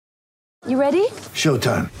You ready?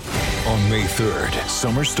 Showtime. On May 3rd,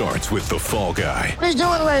 summer starts with The Fall Guy. Let's do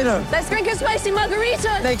it later. Let's drink a spicy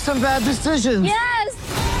margarita. Make some bad decisions.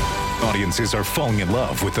 Yes! Audiences are falling in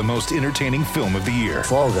love with the most entertaining film of the year.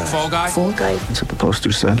 Fall Guy. Fall Guy? Fall Guy. That's what the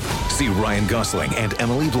poster said. See Ryan Gosling and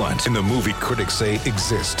Emily Blunt in the movie critics say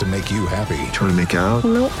exists to make you happy. Trying to make it out?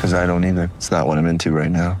 Nope. Because I don't either. It's not what I'm into right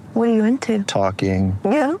now. What are you into? Talking.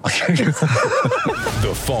 Yeah.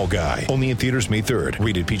 The Fall Guy. Only in theaters May 3rd.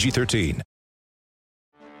 Rated PG-13.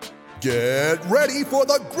 Get ready for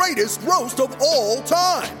the greatest roast of all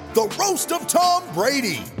time. The Roast of Tom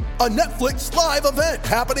Brady. A Netflix live event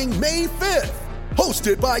happening May 5th.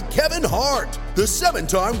 Hosted by Kevin Hart. The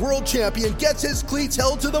 7-time world champion gets his cleats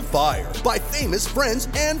held to the fire by famous friends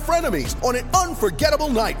and frenemies on an unforgettable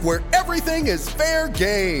night where everything is fair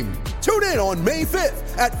game. Tune in on May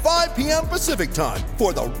 5th at 5 p.m. Pacific time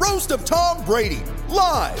for the Roast of Tom Brady.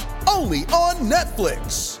 Live only on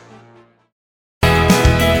Netflix.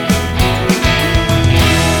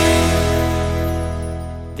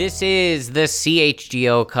 This is the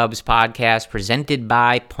CHGO Cubs podcast presented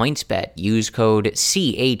by PointsBet. Use code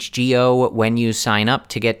CHGO when you sign up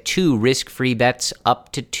to get 2 risk-free bets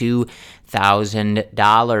up to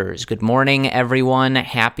 $2,000. Good morning, everyone.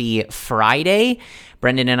 Happy Friday.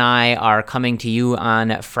 Brendan and I are coming to you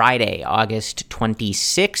on Friday, August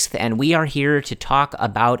 26th, and we are here to talk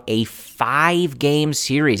about a 5-game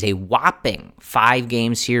series, a whopping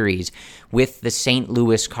 5-game series with the St.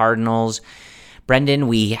 Louis Cardinals. Brendan,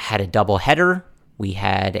 we had a doubleheader. We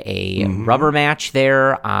had a rubber match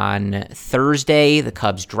there on Thursday. The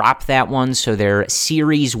Cubs dropped that one, so their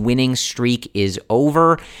series winning streak is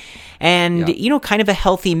over. And, kind of a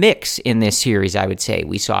healthy mix in this series, I would say.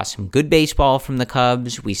 We saw some good baseball from the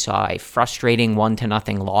Cubs. We saw a frustrating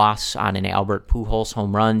 1-0 loss on an Albert Pujols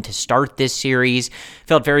home run to start this series.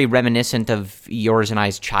 Felt very reminiscent of yours and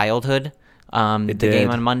I's childhood, the game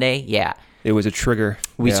on Monday. Yeah. It was a trigger.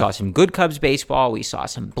 We saw some good Cubs baseball. We saw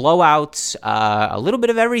some blowouts, a little bit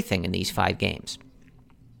of everything in these 5 games.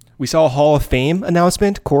 We saw a Hall of Fame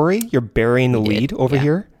announcement. Corey, you're burying the lead over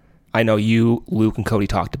here. I know you, Luke, and Cody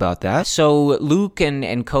talked about that. So Luke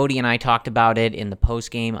and Cody and I talked about it in the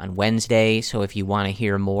postgame on Wednesday. So if you want to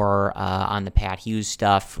hear more on the Pat Hughes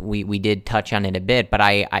stuff, we did touch on it a bit. But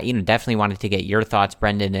I definitely wanted to get your thoughts,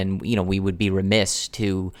 Brendan, and we would be remiss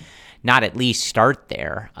to not at least start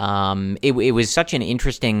there. It was such an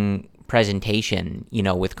interesting presentation,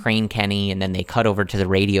 with Crane Kenny, and then they cut over to the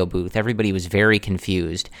radio booth. Everybody was very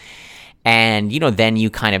confused. And, then you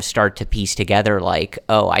kind of start to piece together like,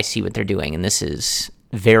 oh, I see what they're doing, and this is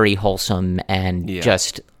very wholesome and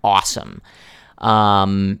just awesome.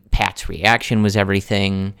 Pat's reaction was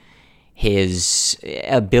everything. His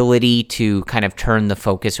ability to kind of turn the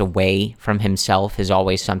focus away from himself is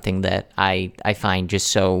always something that I find just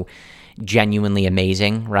so genuinely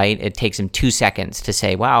amazing, right? It takes him 2 seconds to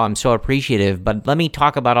say, wow, I'm so appreciative, but let me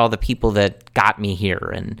talk about all the people that got me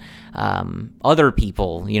here and other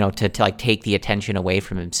people, to like take the attention away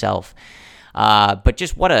from himself. But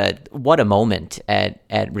just what a moment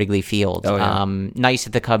at Wrigley Field. Oh, yeah. Nice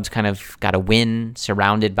that the Cubs kind of got a win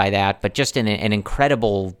surrounded by that, but just an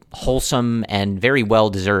incredible, wholesome, and very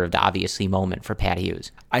well-deserved, obviously, moment for Pat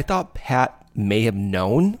Hughes. I thought Pat may have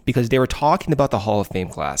known because they were talking about the Hall of Fame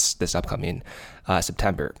class this upcoming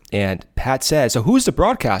September. And Pat said, so who's the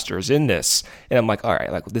broadcasters in this? And I'm like, all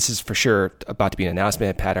right, like this is for sure about to be an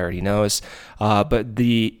announcement. Pat already knows. But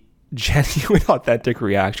the genuine, authentic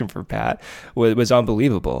reaction from Pat was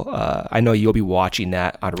unbelievable. I know you'll be watching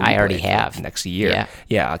that on replay. I already have next year.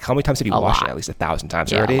 Yeah. Like, how many times have you watched it? At least 1,000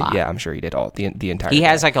 times already. Yeah, I'm sure you did all the entire. He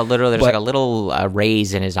has like a little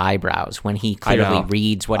raise in his eyebrows when he clearly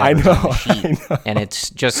reads whatever's on the sheet, and it's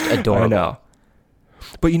just adorable. I know.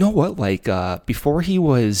 But you know what? Like before he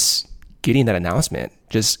was getting that announcement,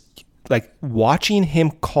 just like watching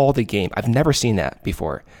him call the game, I've never seen that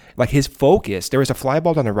before. Like his focus, there was a fly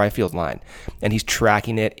ball down the right field line, and he's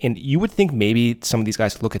tracking it. And you would think maybe some of these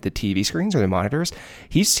guys look at the TV screens or the monitors.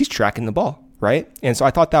 He's tracking the ball, right? And so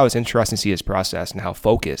I thought that was interesting to see his process and how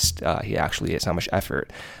focused he actually is, how much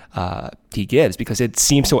effort he gives, because it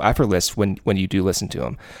seems so effortless when you do listen to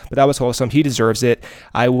him. But that was wholesome. He deserves it.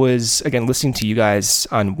 I was, again, listening to you guys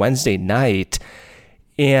on Wednesday night,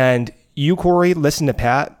 and you, Corey, listened to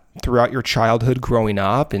Pat throughout your childhood growing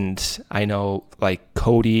up, and I know like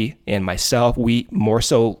Cody and myself, we more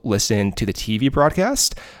so listened to the TV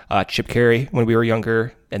broadcast, Chip Carey when we were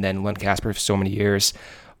younger, and then Len Casper for so many years.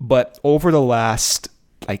 But over the last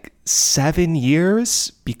like 7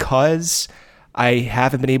 years, because I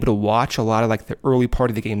haven't been able to watch a lot of like the early part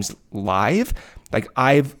of the games live, like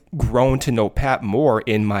I've grown to know Pat more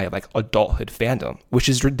in my like adulthood fandom, which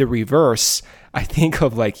is the reverse, I think,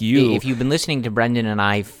 of like you. If you've been listening to Brendan and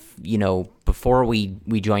I, before we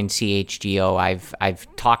joined CHGO,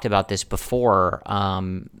 I've talked about this before,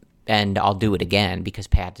 and I'll do it again because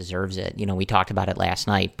Pat deserves it. We talked about it last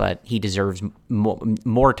night, but he deserves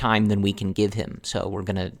more time than we can give him. So we're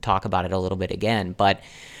going to talk about it a little bit again. But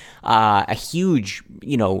a huge,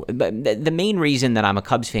 the main reason that I'm a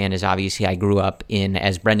Cubs fan is obviously I grew up in,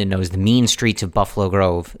 as Brendan knows, the mean streets of Buffalo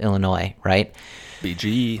Grove, Illinois, right?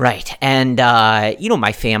 BG. Right. And,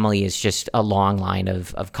 my family is just a long line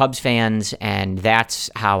of Cubs fans, and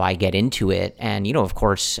that's how I get into it. And, of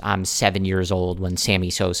course, I'm 7 years old when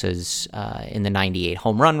Sammy Sosa's in the 98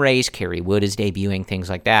 home run race, Kerry Wood is debuting,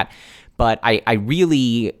 things like that. But I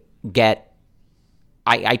really get...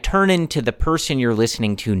 I turn into the person you're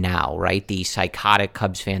listening to now, right? The psychotic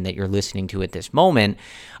Cubs fan that you're listening to at this moment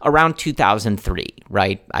around 2003,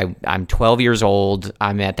 right? I'm 12 years old.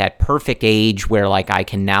 I'm at that perfect age where like I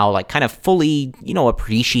can now like kind of fully,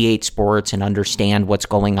 appreciate sports and understand what's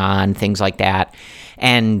going on, things like that,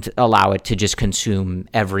 and allow it to just consume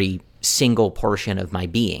every single portion of my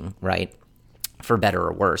being, right? For better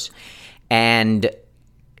or worse. And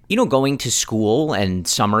going to school and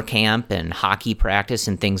summer camp and hockey practice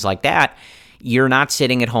and things like that, you're not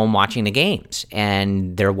sitting at home watching the games.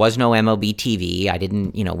 And there was no MLB TV.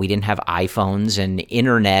 We didn't have iPhones and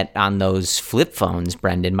internet on those flip phones,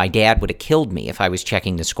 Brendan. My dad would have killed me if I was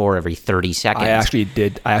checking the score every 30 seconds. I actually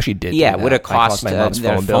did. Yeah, it would have cost my mom's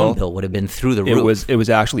their phone bill would have been through the roof. It was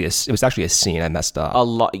actually a scene. I messed up.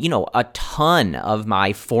 A ton of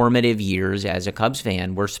my formative years as a Cubs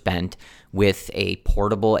fan were spent with a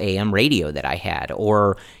portable AM radio that I had,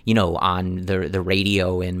 or, on the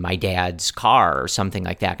radio in my dad's car or something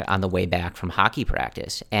like that on the way back from hockey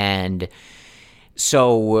practice. And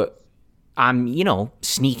so I'm,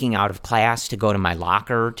 sneaking out of class to go to my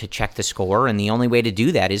locker to check the score. And the only way to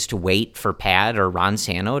do that is to wait for Pat or Ron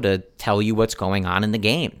Santo to tell you what's going on in the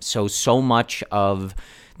game. So much of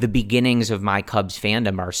the beginnings of my Cubs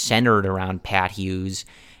fandom are centered around Pat Hughes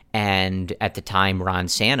and at the time Ron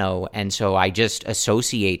Santo, and so I just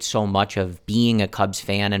associate so much of being a Cubs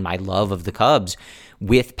fan and my love of the Cubs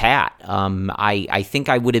with Pat. I think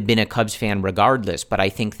I would have been a Cubs fan regardless, but I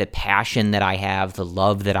think the passion that I have, the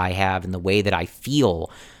love that I have, and the way that I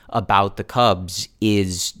feel about the Cubs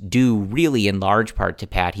is due really in large part to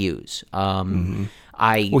Pat Hughes.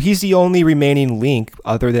 He's the only remaining link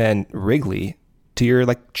other than Wrigley to your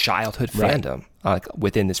like childhood fandom.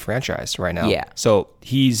 Within this franchise right now. Yeah. So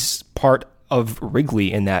he's part of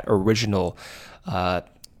Wrigley in that original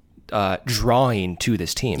drawing to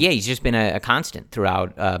this team. Yeah, he's just been a constant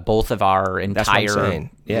throughout both of our entire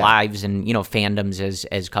lives and, fandoms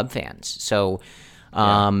as Cub fans. So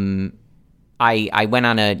I went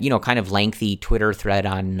on a, kind of lengthy Twitter thread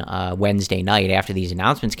on Wednesday night after these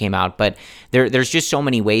announcements came out, but there's just so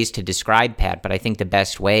many ways to describe Pat, but I think the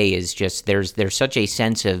best way is just there's such a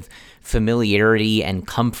sense of familiarity and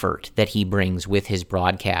comfort that he brings with his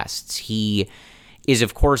broadcasts. He is,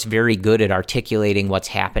 of course, very good at articulating what's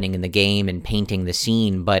happening in the game and painting the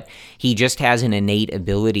scene, but he just has an innate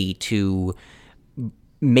ability to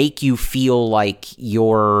make you feel like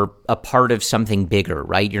you're a part of something bigger,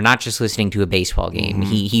 right? You're not just listening to a baseball game.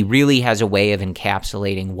 Mm-hmm. He really has a way of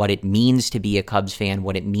encapsulating what it means to be a Cubs fan,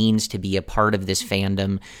 what it means to be a part of this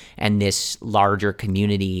fandom and this larger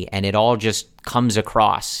community, and it all just comes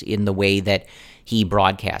across in the way that he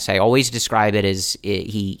broadcasts. I always describe it as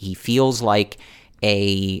he feels like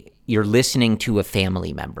you're listening to a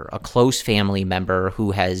family member, a close family member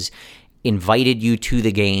who has invited you to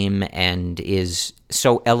the game and is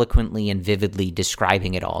so eloquently and vividly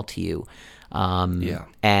describing it all to you.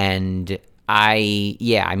 And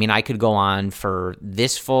I could go on for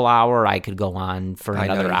this full hour. I could go on for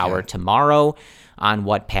another hour tomorrow on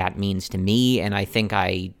what Pat means to me. And I think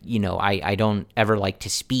I don't ever like to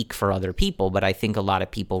speak for other people, but I think a lot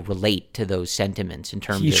of people relate to those sentiments in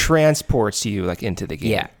terms of... He transports you like into the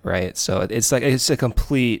game, right? So it's a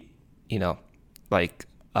complete,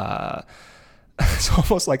 it's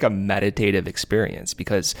almost like a meditative experience,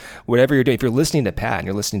 because whatever you're doing, if you're listening to Pat and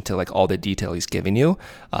you're listening to like all the detail he's giving you,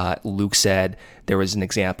 Luke said there was an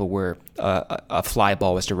example where a fly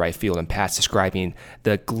ball was to right field and Pat's describing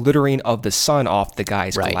the glittering of the sun off the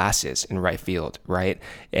guy's glasses in right field, right?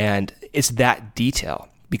 And it's that detail,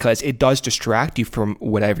 because it does distract you from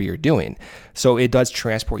whatever you're doing. So it does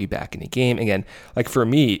transport you back in the game. Again, like for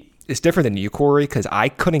me, it's different than you, Corey, because I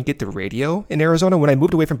couldn't get the radio in Arizona. When I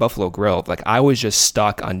moved away from Buffalo Grove, like I was just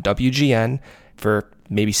stuck on WGN for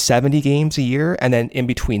maybe 70 games a year. And then in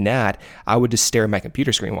between that, I would just stare at my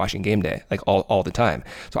computer screen watching game day, like all the time.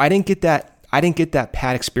 So I didn't get that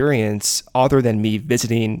Pat experience other than me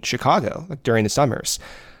visiting Chicago like during the summers.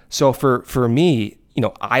 So for me,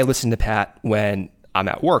 I listen to Pat when I'm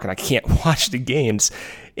at work and I can't watch the games,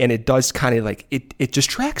 and it does kind of like it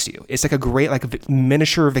distracts you. It's like a great like a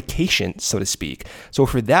miniature vacation, so to speak. So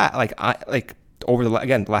for that, over the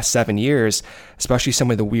last 7 years, especially some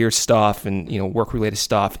of the weird stuff and work related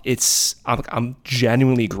stuff, I'm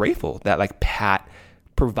genuinely grateful that like Pat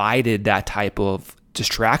provided that type of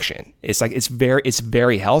distraction. It's like it's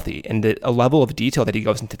very healthy, and a level of detail that he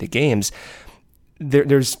goes into the games,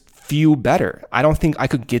 there's few better. I don't think I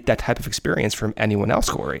could get that type of experience from anyone else,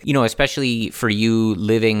 Corey. Especially for you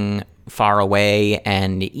living far away,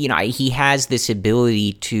 and he has this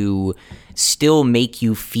ability to still make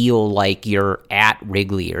you feel like you're at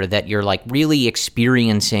Wrigley, or that you're like really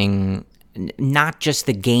experiencing not just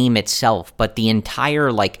the game itself, but the entire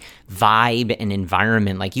like vibe and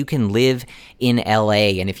environment. Like you can live in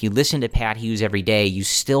LA, and if you listen to Pat Hughes every day, you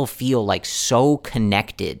still feel like so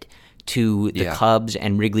connected to the Cubs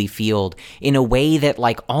and Wrigley Field in a way that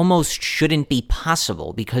like almost shouldn't be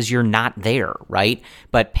possible because you're not there, right?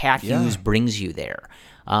 But Pat Hughes brings you there.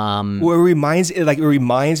 Well, it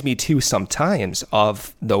reminds me too sometimes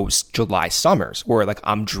of those July summers where like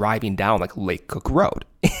I'm driving down like Lake Cook Road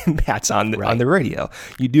and Pat's on the radio.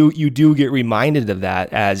 You do get reminded of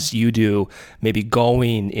that as you do maybe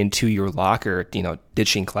going into your locker,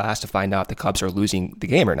 ditching class to find out the Cubs are losing the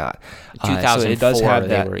game or not. 2004, so it does have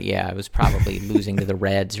that. It was probably losing to the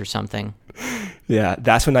Reds or something. Yeah,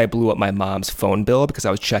 that's when I blew up my mom's phone bill because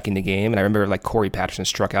I was checking the game, and I remember like Corey Patterson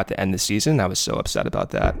struck out to end the season. I was so upset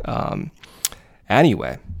about that.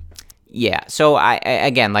 Anyway. Yeah, so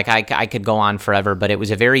I could go on forever, but it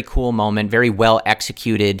was a very cool moment, very well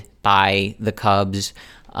executed by the Cubs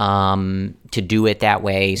to do it that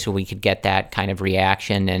way, so we could get that kind of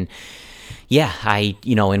reaction. And yeah,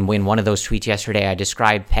 in one of those tweets yesterday, I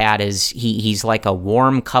described Pat as he's like a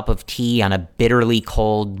warm cup of tea on a bitterly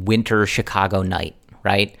cold winter Chicago night,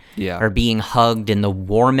 right? Yeah. Or being hugged in the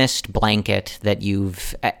warmest blanket that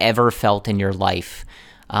you've ever felt in your life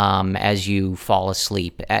as you fall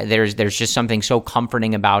asleep. There's just something so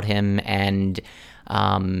comforting about him, and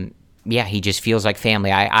he just feels like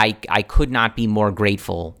family. I could not be more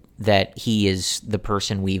grateful that he is the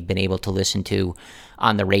person we've been able to listen to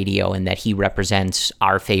on the radio, and that he represents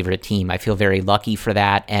our favorite team. I feel very lucky for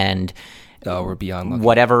that, and we're beyond lucky.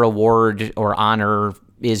 Whatever award or honor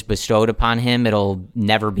is bestowed upon him, it'll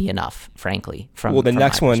never be enough, frankly. The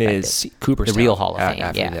next one is Cooperstown, the real Hall of Fame.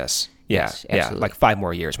 After this, Yes, like 5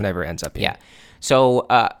 more years, whenever it ends up being. Yeah. So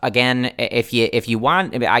again, if you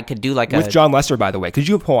want, I could do like with John Lester, by the way. Could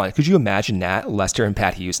you imagine that Lester and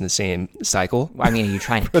Pat Hughes in the same cycle? I mean, are you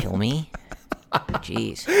trying to kill me?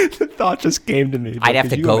 Jeez. The thought just came to me. I'd have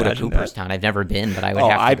to go to Cooperstown. I've never been, but I would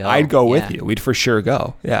have to go. I'd go with you. We'd for sure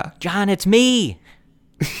go. Yeah. John, it's me.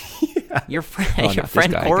 Your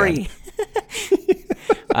friend Corey.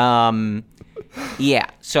 Yeah.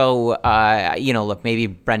 So, look, maybe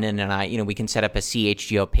Brendan and I, we can set up a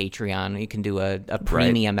CHGO Patreon. You can do a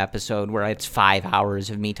premium episode where it's 5 hours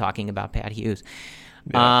of me talking about Pat Hughes.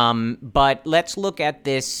 Yeah. But let's look at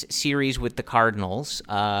this series with the Cardinals.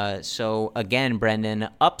 So again, Brendan,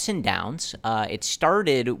 ups and downs. It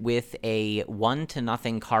started with a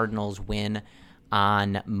 1-0 Cardinals win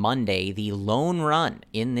on Monday. The lone run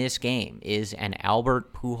in this game is an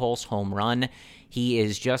Albert Pujols home run. He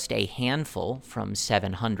is just a handful from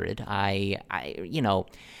 700. I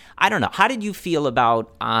don't know. How did you feel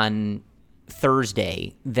about on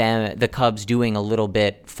Thursday the Cubs doing a little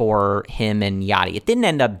bit for him and Yachty? It didn't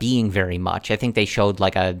end up being very much. I think they showed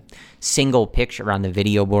like a single picture on the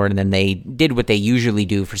video board, and then they did what they usually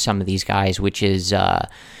do for some of these guys, which is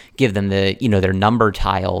give them the their number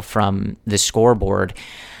tile from the scoreboard.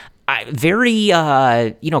 Very,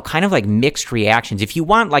 kind of like mixed reactions. If you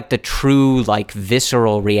want like the true, like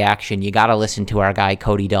visceral reaction, you got to listen to our guy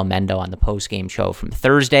Cody Del Mendo on the post-game show from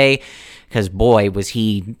Thursday, because boy, was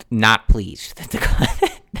he not pleased that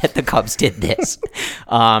the Cubs did this.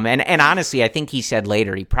 And honestly, I think he said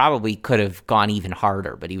later he probably could have gone even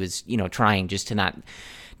harder, but he was, trying just to not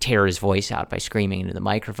tear his voice out by screaming into the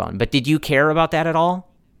microphone. But did you care about that at all?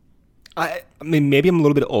 I mean, maybe I'm a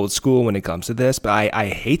little bit old school when it comes to this, but I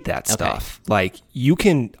hate that stuff. Okay. Like, you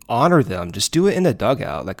can honor them. Just do it in the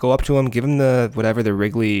dugout. Like, go up to them, give them the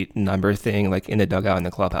Wrigley number thing, like in the dugout in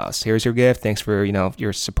the clubhouse. Here's your gift. Thanks for,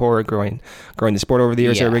 your support, growing the sport over the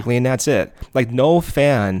years at Wrigley, and that's it. Like, no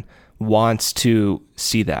fan wants to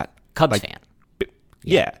see that. Cubs fan.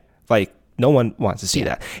 Yeah. Like, no one wants to see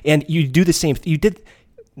that. And you do the same.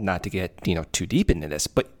 not to get too deep into this,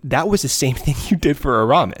 but that was the same thing you did for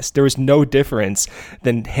Aramis. There was no difference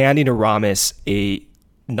than handing Aramis a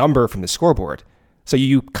number from the scoreboard. So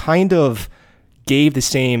you kind of gave the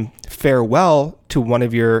same farewell to one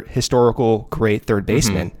of your historical great third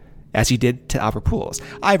basemen as you did to Albert Pujols.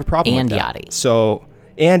 I have a problem with that. Yachty. So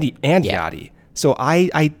Yachty. So I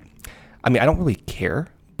mean, I don't really care,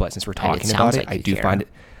 but since we're talking about it, I do find it.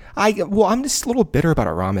 I'm just a little bitter about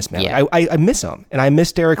Aramis, man. Yeah. I miss him, and I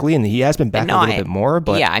miss Derek Lee, and he has been back a little bit more.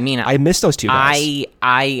 But yeah, I mean, I miss those two guys.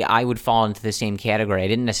 I would fall into the same category. I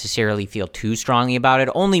didn't necessarily feel too strongly about it.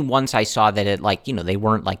 Only once I saw that it, they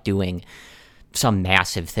weren't doing some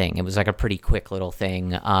massive thing. It was a pretty quick little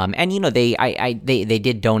thing. And they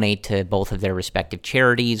did donate to both of their respective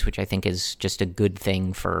charities, which I think is just a good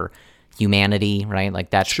thing for humanity,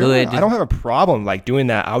 right? That's good. I don't have a problem doing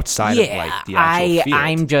that outside of the actual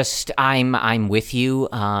field. I'm with you.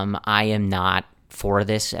 I am not for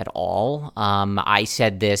this at all. I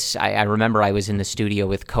said this, I remember I was in the studio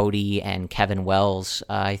with Cody and Kevin Wells,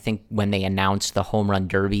 I think when they announced the home run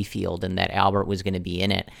derby field and that Albert was going to be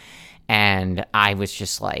in it. And I was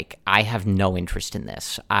just I have no interest in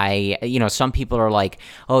this. Some people are like,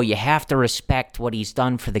 oh, you have to respect what he's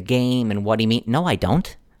done for the game and what he means. No, I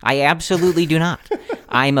don't. I absolutely do not.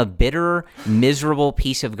 I'm a bitter, miserable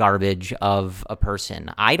piece of garbage of a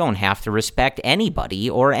person. I don't have to respect anybody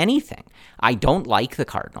or anything. I don't like the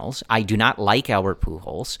Cardinals. I do not like Albert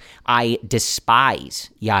Pujols. I despise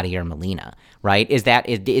Yadier Molina, right? Does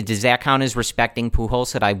that count as respecting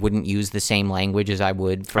Pujols, that I wouldn't use the same language as I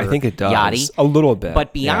would for Yadi? I think it does. Yadi? A little bit.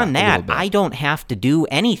 But beyond that, I don't have to do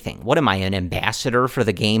anything. What am I, an ambassador for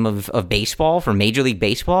the game of baseball, for Major League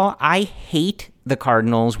Baseball? I hate the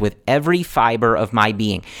Cardinals with every fiber of my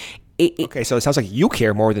being. Okay, so it sounds like you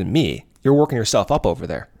care more than me. You're working yourself up over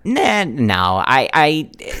there. Nah, no.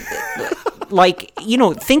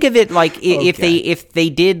 Think of it if they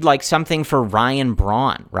did something for Ryan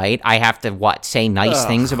Braun, right? I have to say nice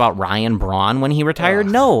things about Ryan Braun when he retired?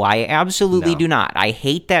 No, I absolutely do not. I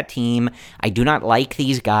hate that team. I do not like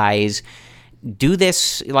these guys. Do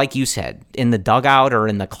this, like you said, in the dugout or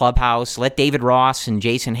in the clubhouse. Let David Ross and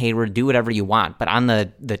Jason Hayward do whatever you want. But on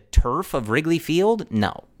the turf of Wrigley Field,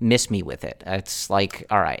 no. Miss me with it. It's all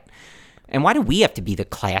right. And why do we have to be the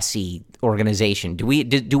classy organization?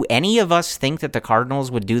 Do any of us think that the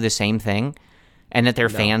Cardinals would do the same thing? And that their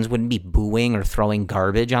fans wouldn't be booing or throwing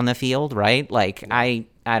garbage on the field, right? I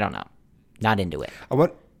don't know. Not into it.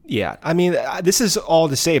 Yeah, I mean, this is all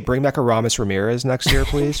to say, bring back Aramis Ramirez next year,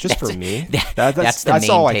 please, just for me. That's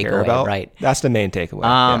all I care about. Right. That's the main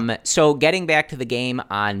takeaway. So getting back to the game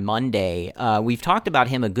on Monday, we've talked about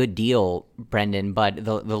him a good deal, Brendan, but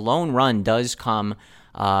the lone run does come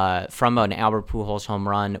from an Albert Pujols home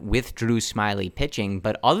run with Drew Smyly pitching,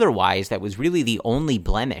 but otherwise that was really the only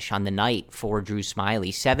blemish on the night for Drew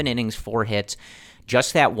Smyly. 7 innings, 4 hits.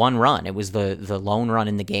 Just that one run. It was the lone run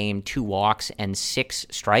in the game, 2 walks and 6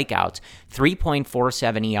 strikeouts.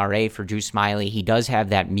 3.47 ERA for Drew Smyly. He does have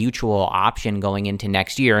that mutual option going into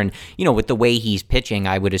next year. And, with the way he's pitching,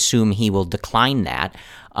 I would assume he will decline that.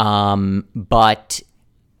 But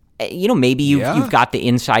maybe you've got the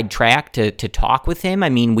inside track to talk with him. I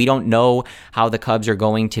mean, we don't know how the Cubs are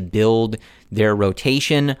going to build their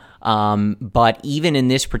rotation. But even in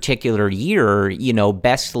this particular year,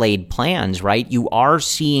 best laid plans, right? You are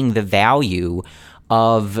seeing the value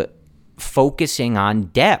of focusing on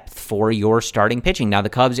depth for your starting pitching. Now the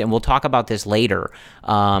Cubs, and we'll talk about this later,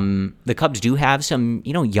 the Cubs do have some,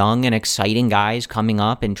 young and exciting guys coming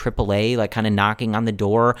up in AAA, kind of knocking on the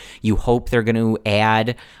door. You hope they're going to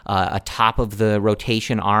add a top of the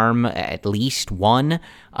rotation arm, at least one,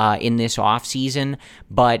 in this offseason.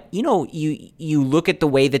 But, you look at the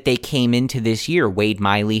way that they came into this year. Wade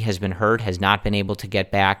Miley has been hurt, has not been able to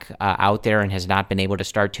get back out there, and has not been able to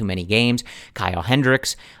start too many games. Kyle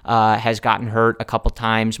Hendricks has gotten hurt a couple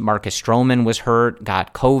times. Marcus Stroman was hurt,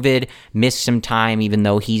 got COVID, missed some time, even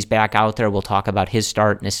though he's back out there. We'll talk about his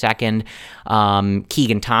start in a second.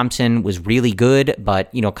 Keegan Thompson was really good,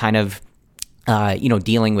 but, kind of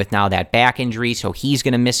dealing with now that back injury, so he's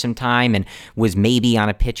going to miss some time and was maybe on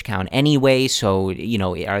a pitch count anyway, so,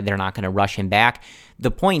 they're not going to rush him back. The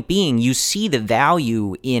point being, you see the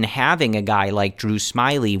value in having a guy like Drew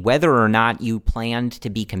Smyly, whether or not you planned to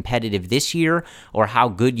be competitive this year or how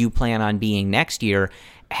good you plan on being next year.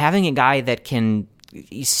 Having a guy that can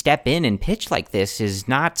step in and pitch like this is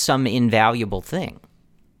not some invaluable thing.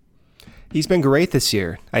 He's been great this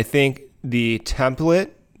year. I think the template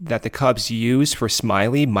that the Cubs use for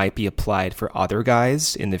Smyly might be applied for other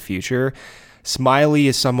guys in the future. Smiley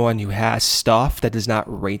is someone who has stuff that does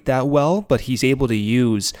not rate that well, but he's able to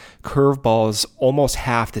use curveballs almost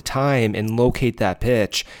half the time and locate that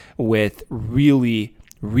pitch with really,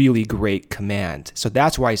 really great command. So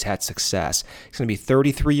that's why he's had success. He's going to be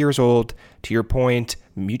 33 years old. To your point,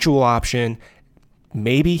 mutual option.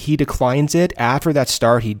 Maybe he declines it. After that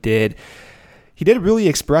start he did really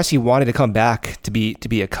express he wanted to come back to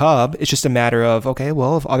be a Cub. It's just a matter of, okay,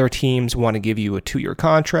 well, if other teams want to give you a 2-year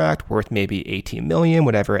contract worth maybe $18 million,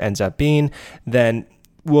 whatever it ends up being, then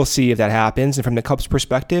we'll see if that happens. And from the Cubs'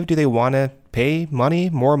 perspective, do they want to pay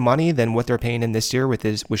more money than what they're paying in this year, which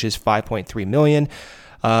is $5.3 million,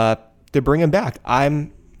 to bring him back?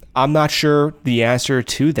 I'm not sure the answer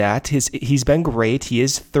to that. He's been great. He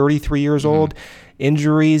is 33 years old.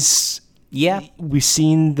 Injuries. Yeah, we've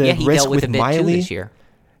seen the risk with Miley this year.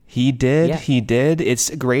 He did. It's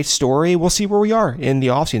a great story. We'll see where we are in the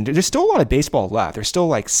offseason. There's still a lot of baseball left. There's still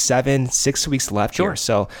like 6 weeks left here.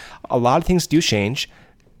 So a lot of things do change.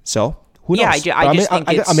 So who knows? Yeah, I just think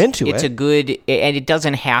I'm into it. It's a good, and it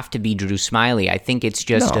doesn't have to be Drew Smiley. I think it's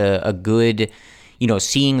just a good,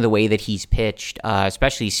 seeing the way that he's pitched,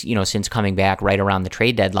 especially, since coming back right around the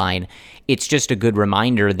trade deadline. It's just a good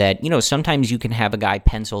reminder that, sometimes you can have a guy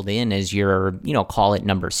penciled in as your, call it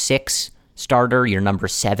number 6 starter, your number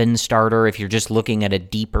 7 starter, if you're just looking at a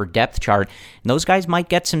deeper depth chart. And those guys might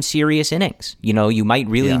get some serious innings. You might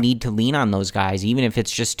really need to lean on those guys, even if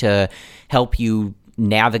it's just to help you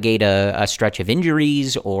navigate a stretch of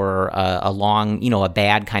injuries or a long, a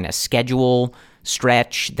bad kind of schedule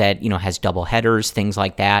stretch that has double headers, things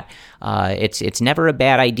like that. It's never a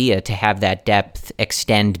bad idea to have that depth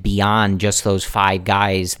extend beyond just those 5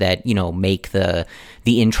 guys that make the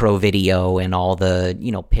intro video and all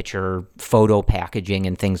the pitcher photo packaging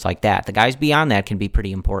and things like that. The guys beyond that can be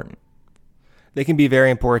pretty important. They can be very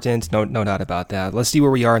important, no doubt about that. Let's see where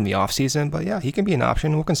we are in the offseason, but yeah, he can be an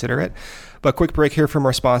option. We'll consider it. But quick break here from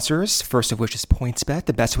our sponsors, first of which is PointsBet.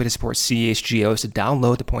 The best way to support CHGO is to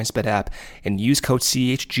download the PointsBet app and use code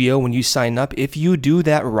CHGO when you sign up. If you do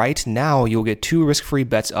that right now, you'll get 2 risk-free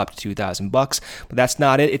bets up to $2,000. But that's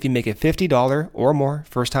not it. If you make a $50 or more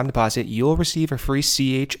first-time deposit, you'll receive a free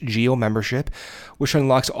CHGO membership, which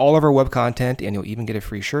unlocks all of our web content, and you'll even get a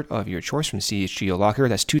free shirt of your choice from CHGO Locker.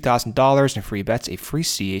 That's $2,000 in free bets, a free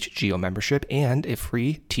CHGO membership, and a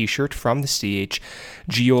free t-shirt from the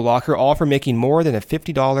CHGO Locker, all for making more than a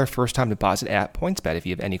 $50 first-time deposit at PointsBet. If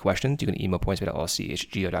you have any questions, you can email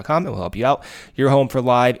pointsbet@allchgo.com and we'll help you out. Your home for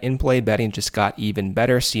live in-play betting just got even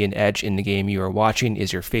better. See an edge in the game you are watching.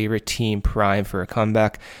 Is your favorite team primed for a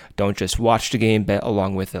comeback? Don't just watch the game, bet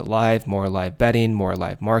along with it live. More live betting, more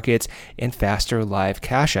live markets, and faster live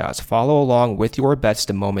cash outs. Follow along with your bets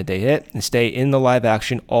the moment they hit and stay in the live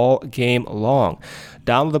action all game long.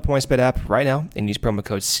 Download the PointsBet app right now and use promo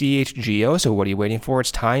code CHGO. So what are you waiting for?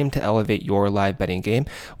 It's time to elevate your live betting game.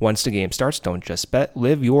 Once the game starts, don't just bet.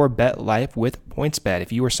 Live your bet life with PointsBet.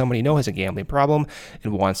 If you or somebody you know has a gambling problem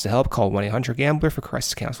and wants to help, call 1-800-GAMBLER for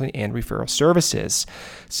crisis counseling and referral services.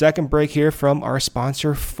 Second break here from our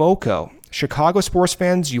sponsor, FOCO. Chicago sports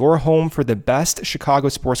fans, your home for the best Chicago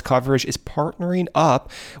sports coverage is partnering up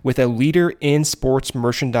with a leader in sports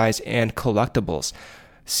merchandise and collectibles.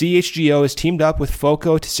 CHGO has teamed up with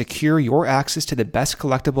FOCO to secure your access to the best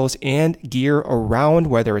collectibles and gear around,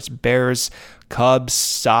 whether it's Bears, Cubs,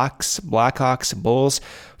 Sox, Blackhawks, Bulls.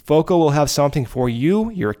 FOCO will have something for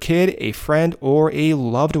you, your kid, a friend, or a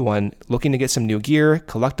loved one looking to get some new gear,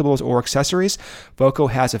 collectibles, or accessories. FOCO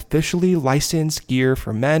has officially licensed gear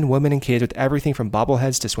for men, women, and kids with everything from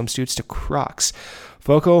bobbleheads to swimsuits to Crocs.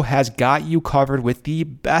 FOCO has got you covered with the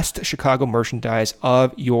best Chicago merchandise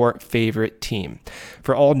of your favorite team.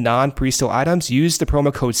 For all non-pre-sale items, use the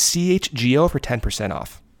promo code CHGO for 10%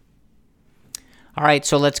 off. All right,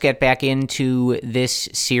 so let's get back into this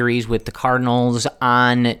series with the Cardinals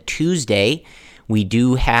on Tuesday. We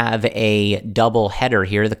do have a double header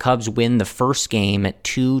here. The Cubs win the first game at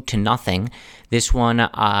 2-0. This one,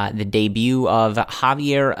 the debut of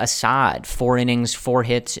Javier Assad. 4 innings, 4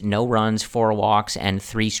 hits, no runs, 4 walks, and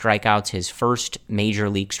 3 strikeouts. His first major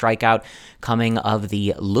league strikeout coming of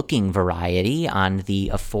the looking variety on the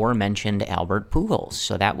aforementioned Albert Pujols.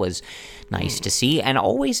 So that was nice to see, and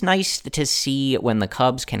always nice to see when the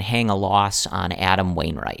Cubs can hang a loss on Adam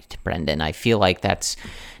Wainwright, Brendan. I feel like that's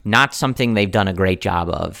not something they've done a great job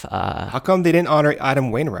of. How come they didn't honor Adam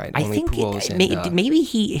Wainwright? I think maybe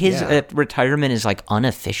his retirement is like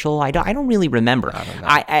unofficial. I don't really remember. I don't know.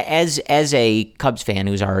 As a Cubs fan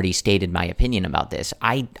who's already stated my opinion about this,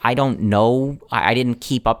 I don't know. I didn't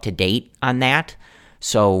keep up to date on that,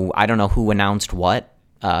 so I don't know who announced what.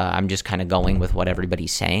 I'm just kind of going with what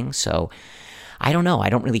everybody's saying. So I don't know. I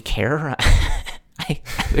don't really care. I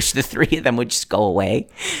wish the three of them would just go away.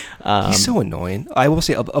 He's so annoying. I will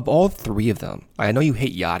say, of all three of them, I know you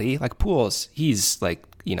hate Yachty. Like, Pujols, he's like,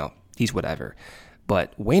 he's whatever.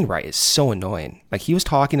 But Wainwright is so annoying. Like, he was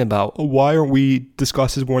talking about, why aren't we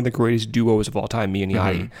discussed as one of the greatest duos of all time, me and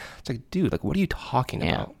Yachty? It's like, dude, like, what are you talking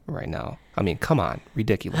about right now? I mean, come on.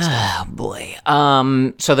 Ridiculous. Oh, boy.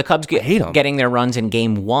 So the Cubs getting their runs in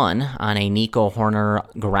Game 1 on a Nico Horner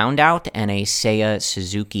groundout and a Seiya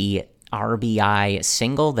Suzuki RBI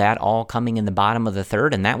single, that all coming in the bottom of the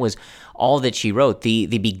third, and that was all that she wrote. The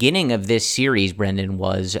beginning of this series, Brendan,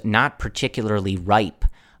 was not particularly ripe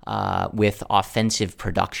with offensive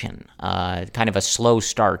production. Kind of a slow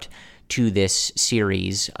start to this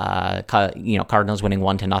series. Cardinals winning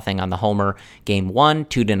 1-0 on the homer Game 1,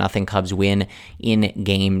 2-0 Cubs win in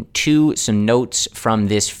Game 2. Some notes from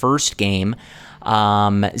this first game.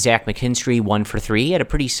 Zach McKinstry 1 for 3, had a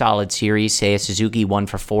pretty solid series. Seiya Suzuki 1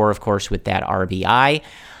 for 4, of course, with that RBI.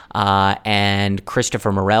 And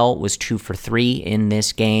Christopher Morel was 2 for 3 in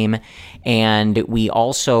this game. And we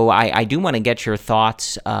also, I do want to get your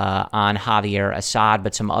thoughts on Javier Assad,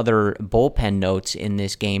 but some other bullpen notes in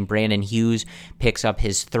this game. Brandon Hughes picks up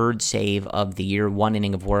his third save of the year, 1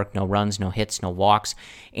 inning of work, no runs, no hits, no walks,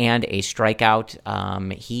 and a strikeout.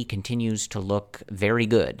 He continues to look very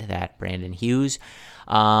good, that Brandon Hughes.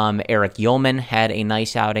 Eric Yeoman had a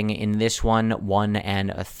nice outing in this one, 1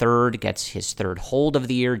 1/3, gets his third hold of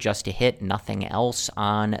the year, just a hit, nothing else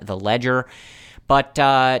on the ledger. But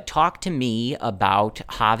talk to me about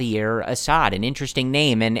Javier Assad, an interesting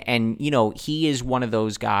name, and he is one of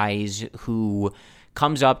those guys who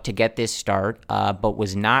comes up to get this start, but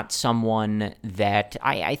was not someone that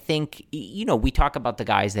I think, we talk about the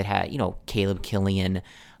guys that had, Caleb Killian,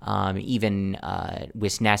 even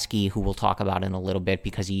Wisniewski, who we'll talk about in a little bit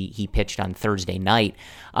because he pitched on Thursday night.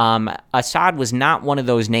 Assad was not one of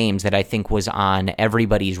those names that I think was on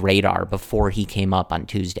everybody's radar before he came up on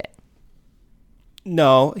Tuesday.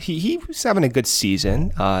 No, he was having a good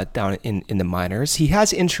season down in the minors. He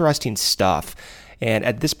has interesting stuff. And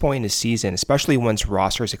at this point in the season, especially once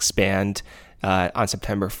rosters expand on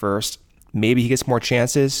September 1st, maybe he gets more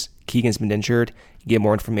chances. Keegan's been injured. You get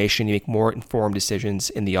more information. You make more informed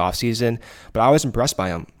decisions in the offseason. But I was impressed by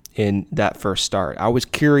him in that first start. I was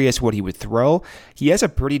curious what he would throw. He has a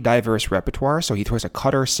pretty diverse repertoire. So he throws a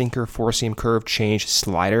cutter, sinker, four-seam, curve, change,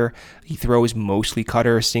 slider. He throws mostly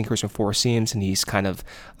cutters, sinkers, and four-seams, and he's kind of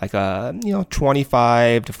like a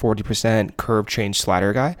 25 to 40% curve, change,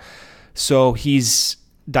 slider guy. So he's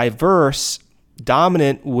diverse,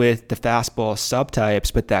 dominant with the fastball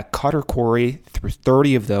subtypes, but that cutter Corey threw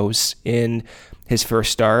 30 of those in his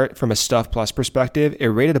first start. From a Stuff Plus perspective, it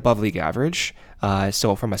rated above league average.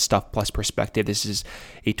 So from a Stuff Plus perspective, this is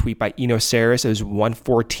a tweet by Eno Saris. It was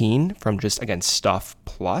 114 from just, again, Stuff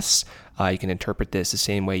Plus. You can interpret this the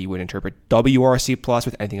same way you would interpret WRC Plus,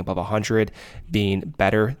 with anything above 100 being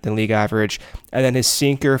better than league average. And then his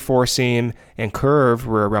sinker, four-seam, and curve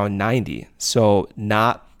were around 90. So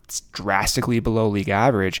not drastically below league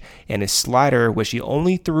average. And his slider, which he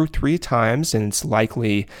only threw 3 times, and it's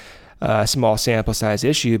likely a small sample size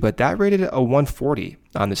issue, but that rated a 140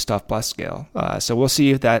 on the Stuff Plus scale. So we'll see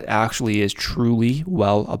if that actually is truly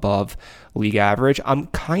well above league average. I'm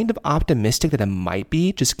kind of optimistic that it might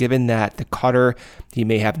be, just given that the cutter, he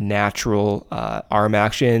may have natural arm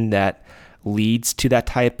action that leads to that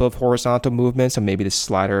type of horizontal movement. So maybe the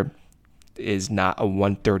slider is not a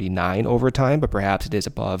 139 over time, but perhaps it is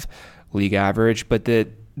above league average. But the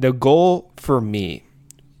goal for me,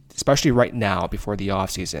 especially right now before the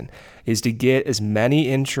offseason, is to get as many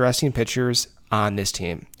interesting pitchers on this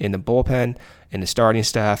team, in the bullpen, in the starting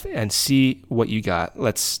staff, and see what you got.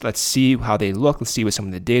 Let's see how they look. Let's see what some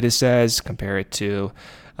of the data says, compare it to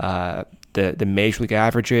the major league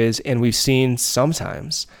averages. And we've seen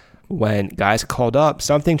sometimes when guys are called up,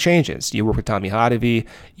 something changes. You work with Tommy Hotovy,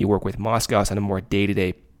 you work with Moskowitz on a more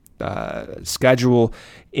day-to-day schedule,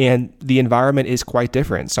 and the environment is quite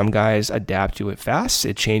different. Some guys adapt to it fast.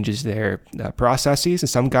 It changes their processes, and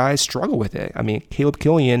some guys struggle with it. I mean, Caleb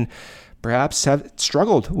Killian perhaps have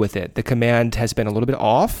struggled with it. The command has been a little bit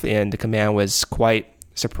off, and the command was quite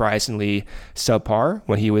surprisingly subpar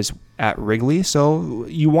when he was at Wrigley. So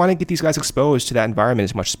you want to get these guys exposed to that environment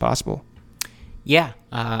as much as possible. Yeah,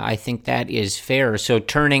 I think that is fair. So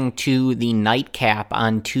turning to the nightcap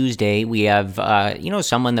on Tuesday, we have,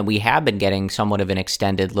 someone that we have been getting somewhat of an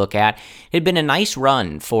extended look at. It had been a nice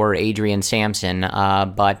run for Adrian Sampson,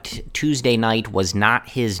 but Tuesday night was not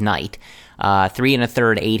his night. 3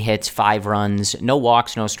 1/3, 8 hits, 5 runs, no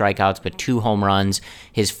walks, no strikeouts, but 2 home runs.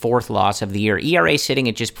 His 4th loss of the year. ERA sitting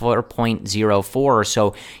at just 4.04.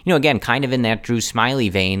 So, again, kind of in that Drew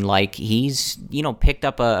Smyly vein, like he's, picked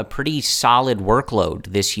up a pretty solid workload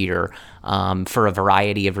this year for a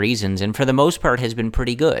variety of reasons, and for the most part has been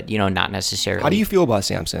pretty good, not necessarily. How do you feel about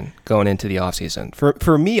Sampson going into the offseason?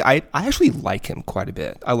 For me, I actually like him quite a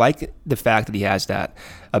bit. I like the fact that he has that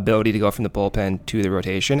ability to go from the bullpen to the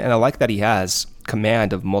rotation, and I like that he has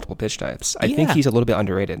command of multiple pitch types. I think he's a little bit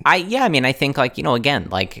underrated. I think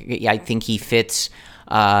I think he fits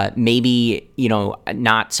maybe,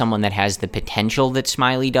 not someone that has the potential that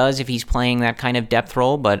Smyly does if he's playing that kind of depth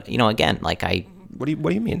role, but, again, What do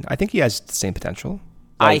you mean? I think he has the same potential.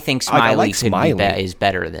 I think Smyly is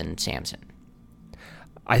better than Sampson.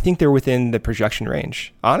 I think they're within the projection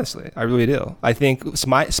range. Honestly, I really do. I think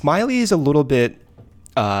Smyly is a little bit.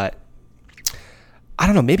 I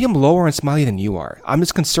don't know. Maybe I'm lower on Smyly than you are. I'm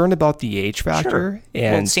just concerned about the age factor. Sure.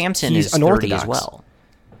 And Sampson he's is 30 unorthodox as well.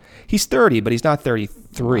 He's 30, but he's not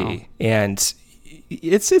 33, Wow. and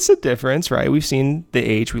it's a difference, right? We've seen the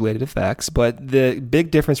age-related effects, but the big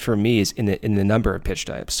difference for me is in the number of pitch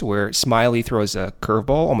types, where Smyly throws a curveball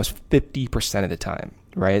almost 50% of the time,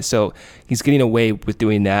 right? So he's getting away with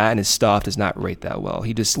doing that, and his stuff does not rate that well.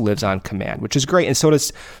 He just lives on command, which is great, and so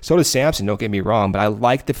does Sampson. Don't get me wrong, but I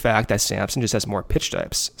like the fact that Sampson just has more pitch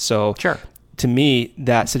types. So sure. To me,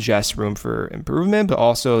 that suggests room for improvement, but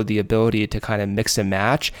also the ability to kind of mix and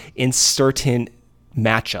match in certain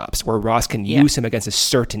matchups where Ross can use him against a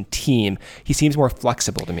certain team. He seems more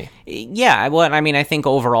flexible to me. Yeah, well, I think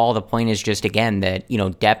overall the point is just, again, that,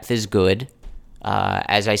 depth is good.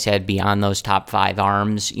 As I said, beyond those top 5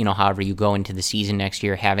 arms, however you go into the season next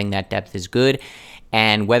year, having that depth is good.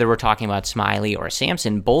 And whether we're talking about Smyly or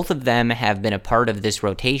Sampson, both of them have been a part of this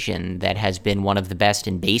rotation that has been one of the best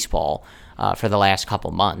in baseball for the last couple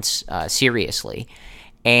months, seriously.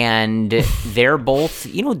 And they're both,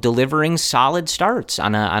 delivering solid starts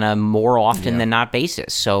on a more often than not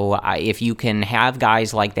basis. So if you can have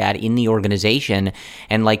guys like that in the organization,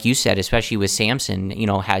 and like you said, especially with Sampson,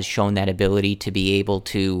 has shown that ability to be able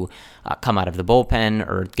to come out of the bullpen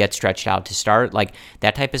or get stretched out to start, like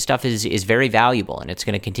that type of stuff is very valuable, and it's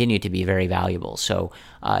going to continue to be very valuable. So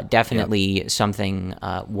definitely something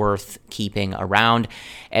worth keeping around.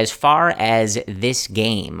 As far as this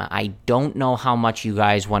game, I don't know how much you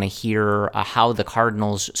guys want to hear how the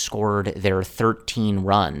Cardinals scored their 13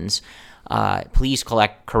 runs. Please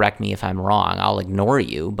correct me if I'm wrong. I'll ignore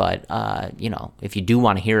you, but if you do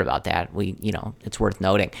want to hear about that, it's worth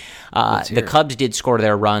noting. The Cubs did score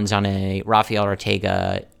their runs on a Rafael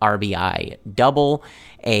Ortega RBI double,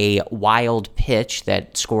 a wild pitch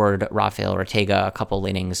that scored Rafael Ortega a couple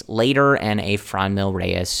innings later, and a Franmil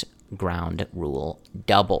Reyes ground rule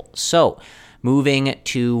double. So, moving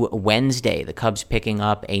to Wednesday, the Cubs picking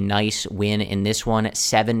up a nice win in this one,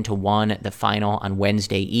 7-1, the final on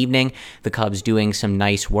Wednesday evening. The Cubs doing some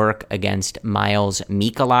nice work against Miles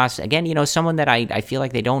Mikolas. Again, someone that I feel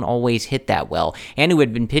like they don't always hit that well, and who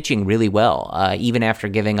had been pitching really well, even after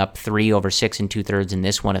giving up 3 over 6 2/3 in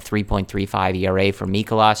this one, a 3.35 ERA for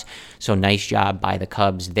Mikolas. So nice job by the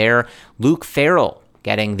Cubs there. Luke Farrell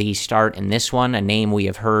getting the start in this one, a name we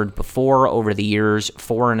have heard before over the years.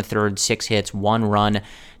 4 1/3, 6 hits, 1 run,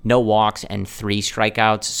 no walks, and 3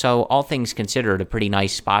 strikeouts. So all things considered, a pretty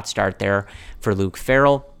nice spot start there for Luke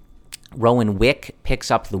Farrell. Rowan Wick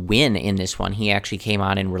picks up the win in this one. He actually came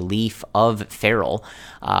on in relief of Farrell.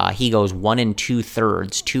 He goes 1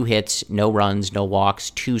 2/3, 2 hits, no runs, no walks,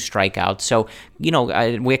 2 strikeouts. So,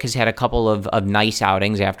 Wick has had a couple of nice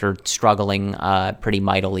outings after struggling pretty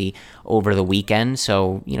mightily over the weekend.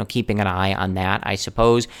 So, keeping an eye on that, I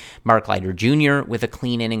suppose. Mark Leiter Jr. with a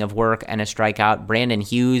clean inning of work and a strikeout. Brandon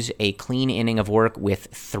Hughes, a clean inning of work with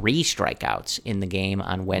 3 strikeouts in the game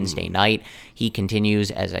on Wednesday night. He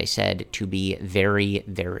continues, as I said, to be very,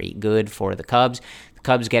 very good for the Cubs. The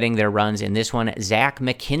Cubs getting their runs in this one. Zach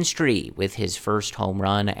McKinstry with his first home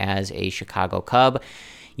run as a Chicago Cub.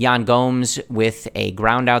 Yan Gomes with a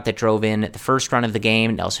ground out that drove in the first run of the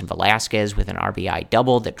game. Nelson Velasquez with an RBI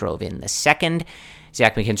double that drove in the second.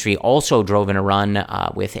 Zach McKinstry also drove in a run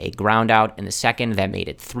with a ground out in the second. That made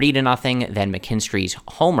it 3-0. Then McKinstry's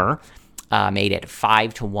homer made it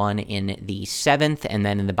 5-1 in the 7th. And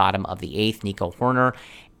then in the bottom of the 8th, Nico Horner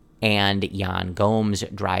and Yan Gomes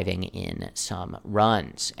driving in some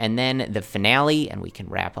runs. And then the finale, and we can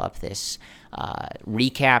wrap up this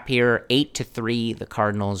recap here, 8-3, the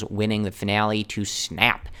Cardinals winning the finale to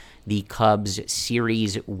snap the Cubs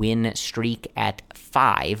series win streak at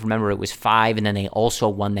 5. Remember, it was 5, and then they also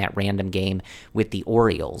won that random game with the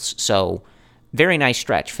Orioles. So very nice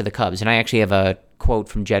stretch for the Cubs. And I actually have a quote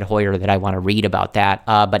from Jed Hoyer that I want to read about that.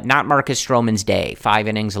 But not Marcus Stroman's day. 5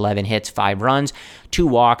 innings, 11 hits, 5 runs, 2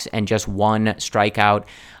 walks, and just 1 strikeout.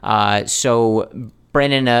 So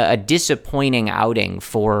Brennan, a disappointing outing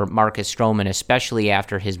for Marcus Stroman, especially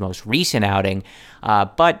after his most recent outing.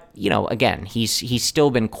 But, again, he's still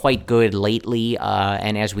been quite good lately.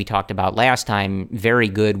 And as we talked about last time, very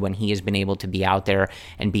good when he has been able to be out there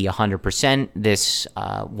and be 100%. This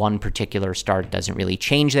one particular start doesn't really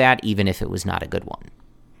change that, even if it was not a good one.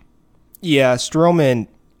 Yeah, Stroman,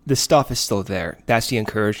 the stuff is still there. That's the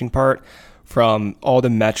encouraging part. From all the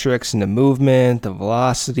metrics and the movement, the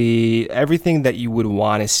velocity, everything that you would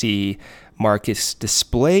want to see Marcus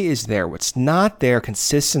display is there. What's not there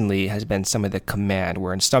consistently has been some of the command,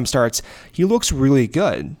 where in some starts, he looks really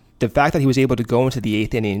good. The fact that he was able to go into the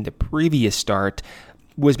 8th inning the previous start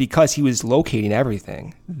was because he was locating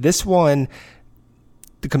everything. This one,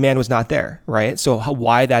 the command was not there, right? So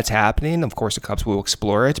why that's happening, of course, the Cubs will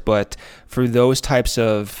explore it, but for those types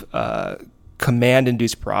of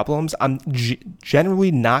command-induced problems, I'm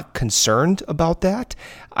generally not concerned about that.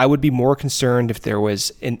 I would be more concerned if there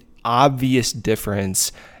was an obvious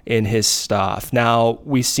difference in his stuff. Now,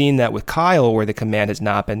 we've seen that with Kyle, where the command has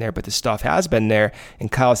not been there, but the stuff has been there,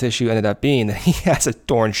 and Kyle's issue ended up being that he has a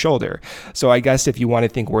torn shoulder. So I guess if you want to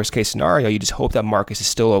think worst-case scenario, you just hope that Marcus is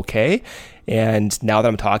still okay. And now that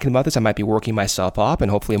I'm talking about this, I might be working myself up,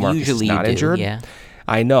 and hopefully Marcus is not injured. Yeah.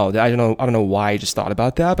 I know. I don't know why I just thought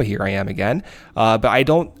about that, but here I am again. But I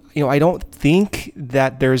don't think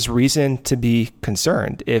that there's reason to be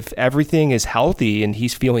concerned. If everything is healthy and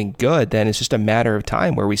he's feeling good, then it's just a matter of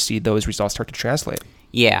time where we see those results start to translate.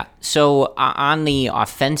 Yeah. So on the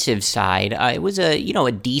offensive side, it was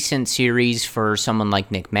a decent series for someone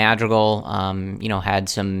like Nick Madrigal. Had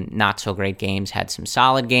some not so great games, had some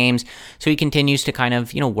solid games. So he continues to kind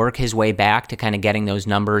of work his way back to kind of getting those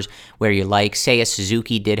numbers where you like. Seiya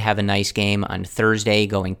Suzuki did have a nice game on Thursday,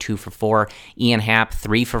 going 2 for 4. Ian Happ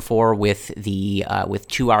 3 for 4 with 2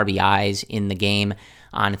 RBIs in the game.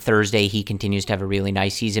 On Thursday, he continues to have a really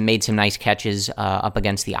nice season, made some nice catches up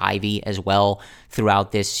against the Ivy as well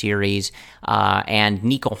throughout this series. And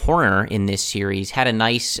Nico Horner in this series had a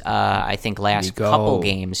nice, I think, last couple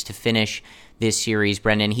games to finish this series,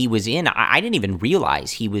 Brendan. He was in, I didn't even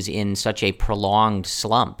realize he was in such a prolonged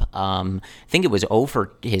slump. I think it was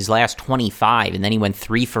over his last 25, and then he went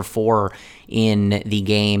 3 for 4 in the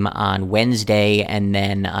game on Wednesday, and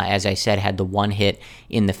then, as I said, had the 1 hit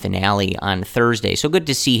in the finale on Thursday. So good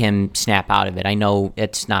to see him snap out of it. I know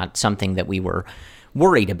it's not something that we were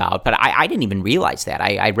worried about, but I didn't even realize that.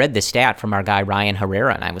 I read the stat from our guy Ryan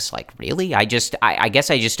Herrera, and I was like, really? I guess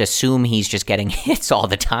I just assume he's just getting hits all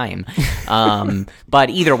the time. But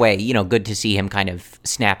either way, good to see him kind of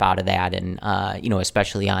snap out of that, and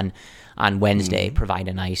especially on Wednesday, provide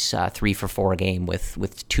a nice 3 for 4 game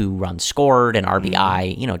with 2 runs scored and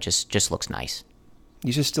RBI. Just looks nice.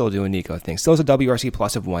 He's just still doing Nico things. Still has a WRC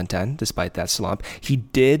plus of 110 despite that slump. He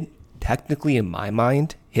did technically, in my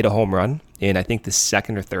mind, hit a home run in, I think, the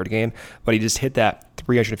second or third game, but he just hit that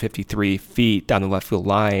 353 feet down the left field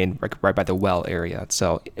line, right by the well area.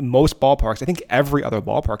 So in most ballparks, I think every other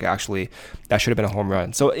ballpark actually, that should have been a home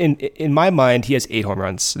run. So in my mind, he has 8 home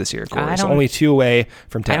runs this year. So only 2 away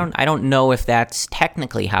from 10. I don't know if that's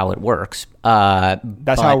technically how it works.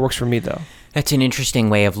 That's how it works for me, though. That's an interesting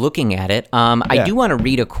way of looking at it. I do want to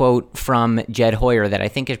read a quote from Jed Hoyer that I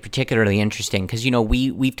think is particularly interesting because,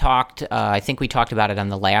 we've talked, I think we talked about it on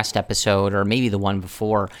the last episode or maybe the one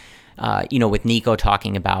before, with Nico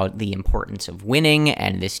talking about the importance of winning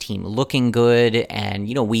and this team looking good. And,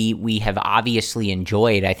 we have obviously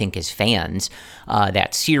enjoyed, I think, as fans,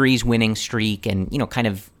 that series winning streak and, kind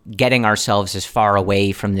of getting ourselves as far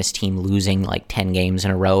away from this team losing like 10 games in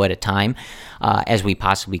a row at a time as we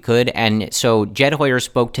possibly could. And so Jed Hoyer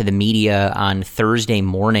spoke to the media on Thursday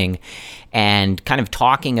morning and kind of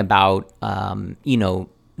talking about,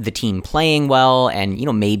 the team playing well and,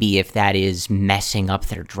 maybe if that is messing up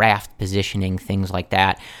their draft positioning, things like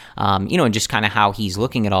that, and just kind of how he's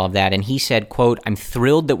looking at all of that. And he said, quote, "I'm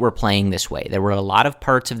thrilled that we're playing this way. There were a lot of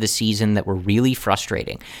parts of the season that were really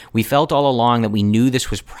frustrating. We felt all along that we knew this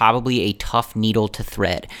was probably a tough needle to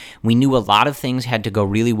thread. We knew a lot of things had to go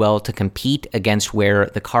really well to compete against where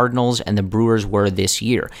the Cardinals and the Brewers were this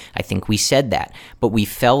year. I think we said that, but we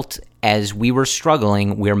felt as we were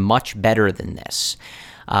struggling, we're much better than this."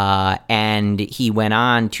 And he went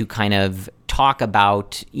on to kind of talk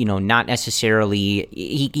about, not necessarily,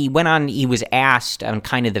 he went on, he was asked on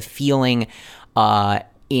kind of the feeling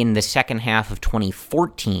in the second half of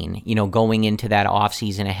 2014, going into that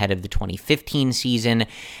offseason ahead of the 2015 season.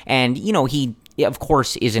 And, he of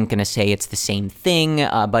course, isn't going to say it's the same thing,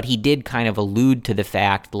 but he did kind of allude to the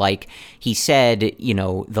fact, like he said, you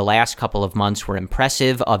know, the last couple of months were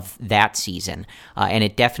impressive of that season, and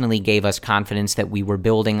it definitely gave us confidence that we were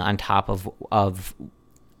building on top of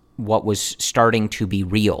what was starting to be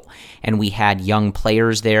real, and we had young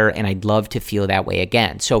players there, and I'd love to feel that way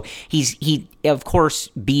again. So he of course,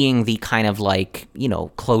 being the kind of like, you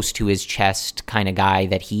know, close to his chest kind of guy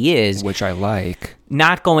that he is, which I like,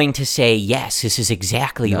 not going to say, yes, this is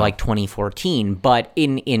exactly like 2014, but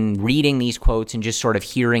in reading these quotes and just sort of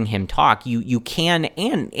hearing him talk, you can,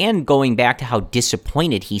 and going back to how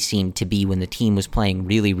disappointed he seemed to be when the team was playing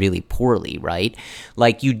really, really poorly, right?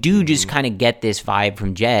 Like, you do just kind of get this vibe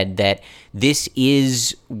from Jed that this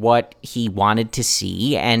is what he wanted to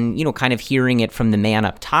see, and, you know, kind of hearing it from the man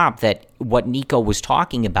up top that what Nico was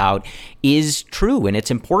talking about is true and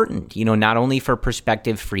it's important, you know, not only for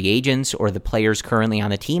prospective free agents or the players currently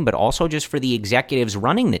on the team, but also just for the executives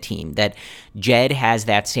running the team, that Jed has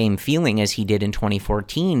that same feeling as he did in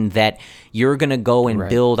 2014, that you're going to go and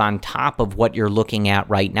build on top of what you're looking at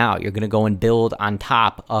right now. You're going to go and build on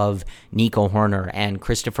top of Nico Horner and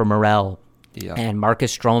Christopher Morel and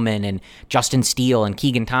Marcus Stroman and Justin Steele and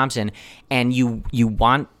Keegan Thompson, and you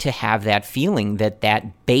want to have that feeling that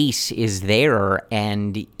that base is there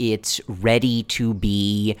and it's ready to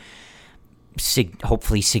be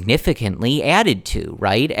hopefully significantly added to,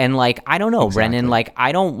 right? And like, I don't know, Brennan, like,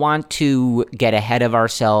 I don't want to get ahead of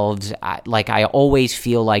ourselves. Like, I always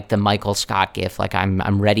feel like the Michael Scott gif, like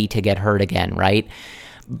I'm ready to get hurt again, right?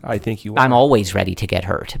 I think you are. I'm always ready to get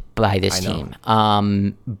hurt by this team.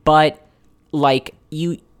 But like,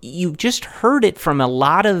 you've just heard it from a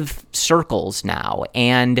lot of circles now,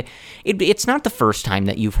 and it's not the first time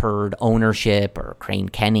that you've heard ownership or Crane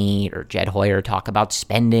Kenny or Jed Hoyer talk about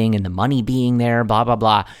spending and the money being there, blah, blah,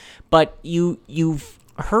 blah. But you've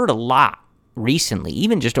heard a lot recently,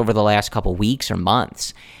 even just over the last couple weeks or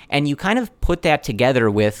months, and you kind of put that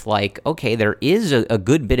together with like, okay, there is a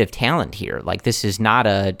good bit of talent here. Like, this is not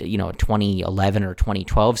a 2011 or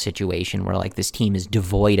 2012 situation where like this team is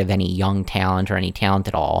devoid of any young talent or any talent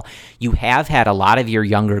at all. You have had a lot of your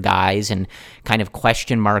younger guys and kind of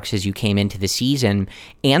question marks as you came into the season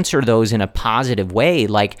answer those in a positive way.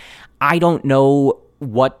 Like, I don't know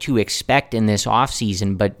what to expect in this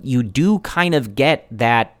offseason, but you do kind of get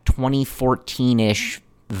that 2014-ish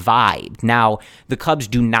vibe. Now, the Cubs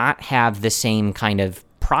do not have the same kind of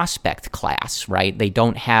prospect class, right? They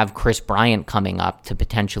don't have Chris Bryant coming up to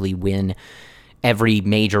potentially win every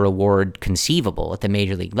major award conceivable at the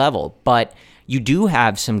major league level, but you do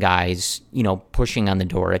have some guys, you know, pushing on the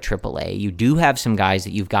door at AAA. You do have some guys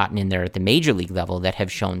that you've gotten in there at the major league level that have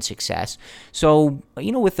shown success. So,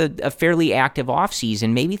 you know, with a fairly active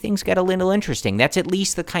offseason, maybe things get a little interesting. That's at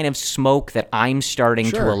least the kind of smoke that I'm starting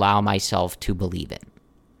to allow myself to believe in.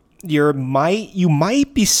 You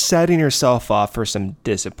might be setting yourself up for some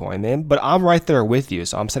disappointment, but I'm right there with you,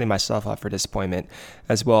 so I'm setting myself up for disappointment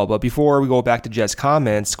as well. But before we go back to Jed's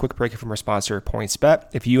comments, quick break from our sponsor, PointsBet.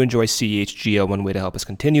 If you enjoy CHGO, one way to help us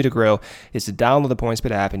continue to grow is to download the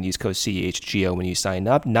PointsBet app and use code CHGO when you sign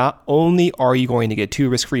up. Not only are you going to get 2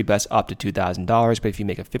 risk-free bets up to $2,000, but if you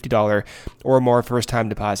make a $50 or more first-time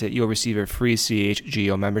deposit, you'll receive a free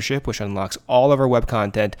CHGO membership, which unlocks all of our web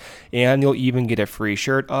content, and you'll even get a free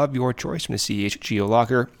shirt of your choice from the CHGO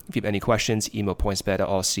locker. If you have any questions, email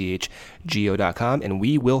pointsbet@allchgo.com, and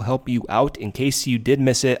we will help you out. In case you did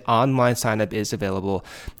miss it, online sign-up is available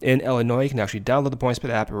in Illinois. You can actually download the PointsBet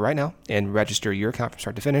app right now and register your account from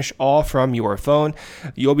start to finish, all from your phone.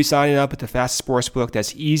 You'll be signing up with the fastest sportsbook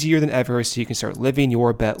that's easier than ever, so you can start living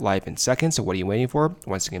your bet life in seconds. So what are you waiting for?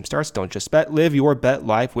 Once the game starts, don't just bet. Live your bet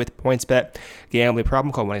life with PointsBet. Gambling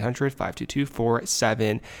problem? Call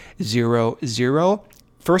 1-800-522-4700.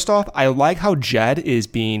 First off, I like how Jed is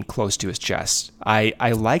being close to his chest.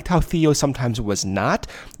 I liked how Theo sometimes was not,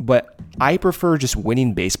 but I prefer just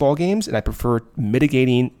winning baseball games, and I prefer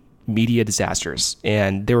mitigating media disasters.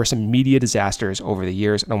 And there were some media disasters over the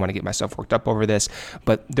years. I don't want to get myself worked up over this,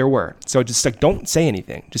 but there were. So just like, don't say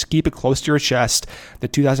anything. Just keep it close to your chest. The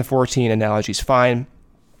 2014 analogy is fine.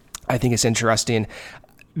 I think it's interesting.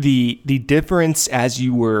 The difference, as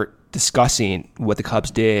you were discussing what the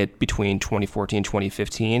Cubs did between 2014 and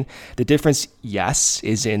 2015, the difference, yes,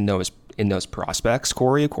 is in those prospects,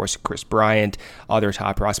 Corey. Of course, Chris Bryant, other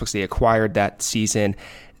top prospects they acquired that season.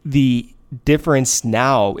 The difference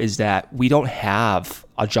now is that we don't have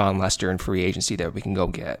a John Lester in free agency that we can go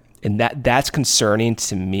get. And that's concerning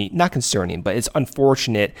to me. Not concerning, but it's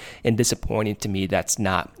unfortunate and disappointing to me. That's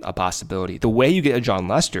not a possibility. The way you get a John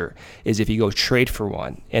Lester is if you go trade for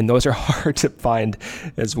one, and those are hard to find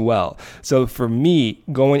as well. So for me,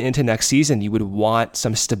 going into next season, you would want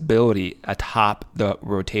some stability atop the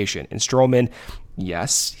rotation. And Stroman,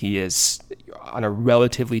 yes, he is on a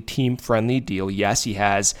relatively team-friendly deal. Yes, he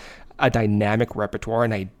has a dynamic repertoire,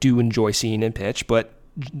 and I do enjoy seeing him pitch, but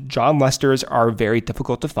John Lesters are very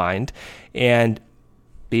difficult to find, and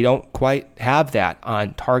they don't quite have that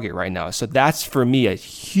on target right now. So that's, for me, a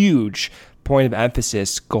huge point of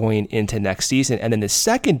emphasis going into next season. And then the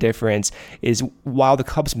second difference is, while the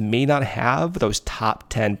Cubs may not have those top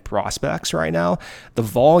 10 prospects right now, the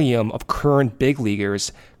volume of current big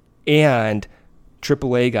leaguers and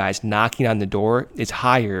AAA guys knocking on the door is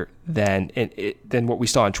higher than what we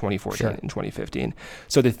saw in 2014 and 2015.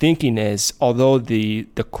 So the thinking is, although the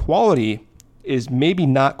quality is maybe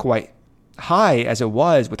not quite high as it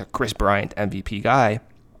was with a Chris Bryant MVP guy,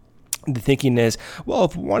 the thinking is, well,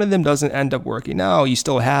 if one of them doesn't end up working out, you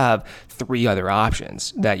still have 3 other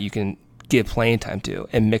options that you can give playing time to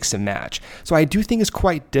and mix and match. So I do think it's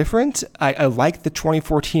quite different. I like the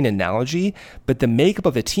 2014 analogy, but the makeup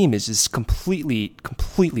of the team is just completely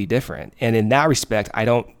different. And in that respect, I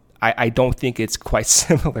don't think it's quite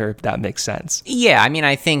similar, if that makes sense. Yeah, I mean,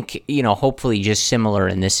 I think, hopefully just similar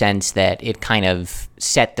in the sense that it kind of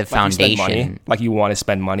set the foundation. Like you want to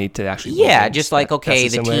spend money to actually... Yeah, just like, okay,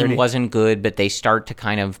 the team wasn't good, but they start to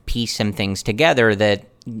kind of piece some things together that,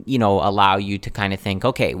 allow you to kind of think,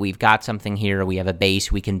 okay, we've got something here, we have a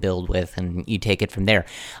base we can build with, and you take it from there.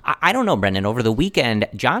 I don't know, Brendan, over the weekend,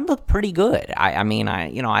 John looked pretty good. I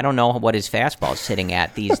don't know what his fastball's sitting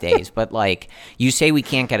at these days, but like, you say we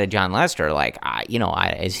can't get a John Lester,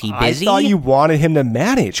 is he busy? I thought you wanted him to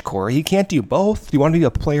manage, Corey. He can't do both. Do you want to be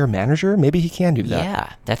a player manager? Maybe he can do that.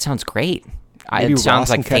 Yeah, that sounds great. Maybe It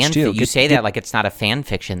sounds Ross like can catch too. You say that like it's not a fan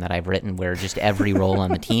fiction that I've written where just every role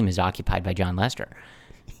on the team is occupied by John Lester.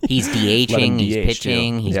 He's DHing, he's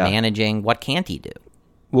pitching, he's managing. What can't he do?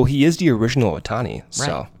 Well, he is the original Ohtani. Right.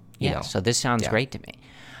 So, so this sounds great to me.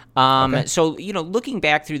 Okay. So, looking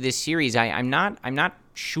back through this series, I'm not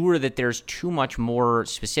sure that there's too much more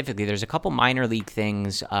specifically. There's a couple minor league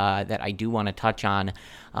things that I do want to touch on.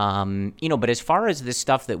 But as far as the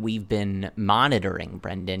stuff that we've been monitoring,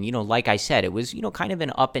 Brendan, like I said, it was, kind of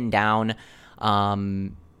an up and down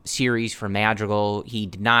series for Madrigal. He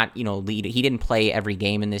did not, lead. He didn't play every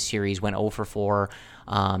game in this series, went 0 for 4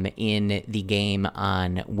 in the game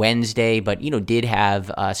on Wednesday, but, did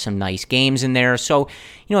have some nice games in there. So,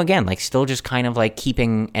 again, like still just kind of like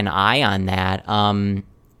keeping an eye on that.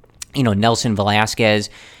 Nelson Velasquez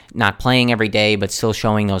not playing every day, but still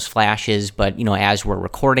showing those flashes. But, as we're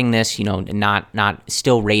recording this, not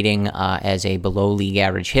still rating as a below league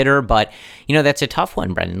average hitter. But, that's a tough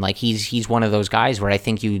one, Brendan. Like he's one of those guys where I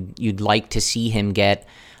think you'd like to see him get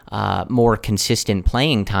more consistent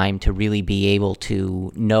playing time to really be able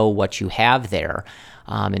to know what you have there.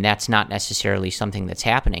 And that's not necessarily something that's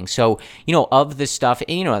happening. So, of the stuff,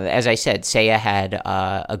 as I said, Seiya had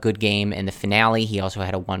a good game in the finale. He also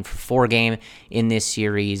had a 1 for 4 game in this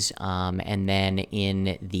series. And then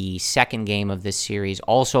in the second game of this series,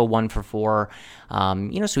 also 1 for 4.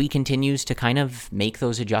 So he continues to kind of make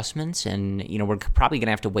those adjustments. And, we're probably going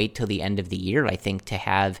to have to wait till the end of the year, I think, to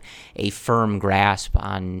have a firm grasp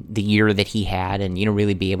on the year that he had and,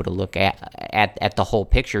 really be able to look at the whole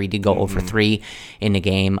picture. He did go 0 for 3 in the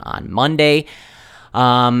game on Monday.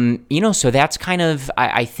 So that's kind of,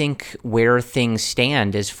 I think, where things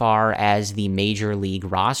stand as far as the major league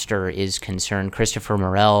roster is concerned. Christopher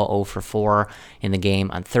Morel 0 for 4 in the game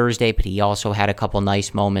on Thursday, but he also had a couple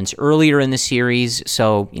nice moments earlier in the series.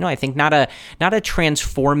 So, I think not a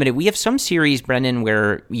transformative. We have some series, Brendan,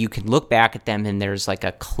 where you can look back at them and there's like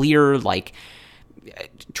a clear, like,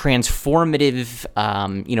 transformative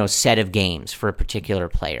set of games for a particular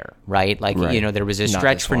player, right? Like, right. There was a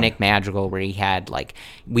stretch for Nick Madrigal where he had, like,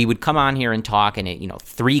 we would come on here and talk and it,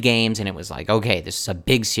 3 games and it was like, okay, this is a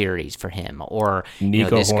big series for him. Or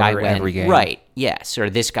Nico this Horner guy went every game. Right, yes,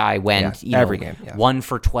 or this guy went every game, 1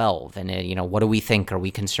 for 12 and what do we think? Are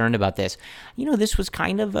we concerned about this? This was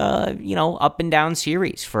kind of a up and down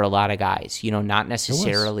series for a lot of guys, not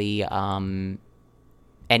necessarily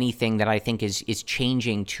anything that I think is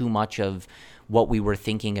changing too much of what we were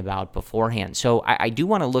thinking about beforehand. So I do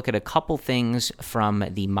want to look at a couple things from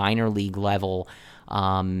the minor league level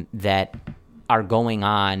that are going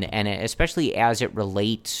on, and especially as it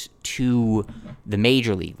relates to the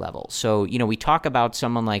major league level. So, we talk about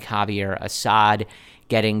someone like Javier Assad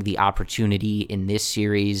getting the opportunity in this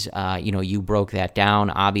series. You broke that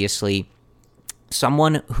down, obviously.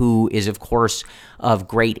 Someone who is, of course, of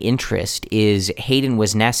great interest is Hayden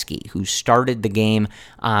Wesneski, who started the game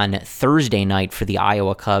on Thursday night for the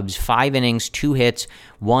Iowa Cubs. 5 innings, 2 hits,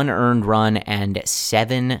 1 earned run, and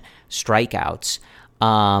 7 strikeouts.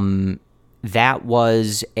 That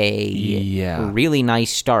was a really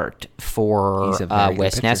nice start for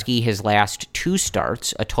Wesneski. His last 2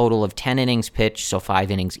 starts, a total of 10 innings pitched, so 5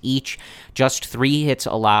 innings each, just 3 hits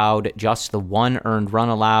allowed, just the 1 earned run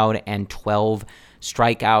allowed, and 12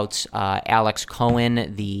 strikeouts. Alex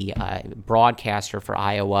Cohen, the broadcaster for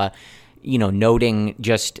Iowa, noting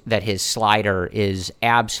just that his slider is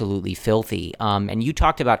absolutely filthy. And you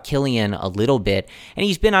talked about Killian a little bit, and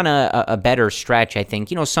he's been on a better stretch, I think.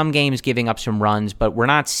 Some games giving up some runs, but we're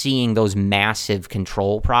not seeing those massive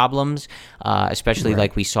control problems, especially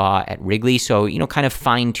like we saw at Wrigley. So, kind of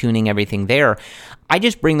fine-tuning everything there. I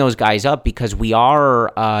just bring those guys up because we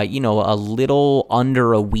are, a little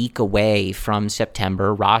under a week away from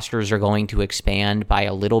September. Rosters are going to expand by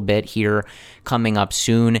a little bit here coming up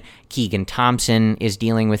soon. Keegan Thompson is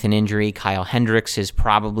dealing with an injury. Kyle Hendricks is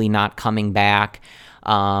probably not coming back.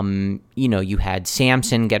 You had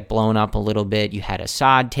Samson get blown up a little bit. You had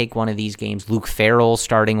Assad take one of these games. Luke Farrell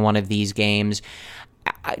starting one of these games.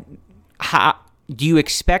 Do you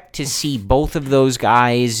expect to see both of those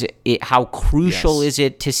guys? How crucial is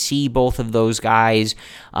it to see both of those guys?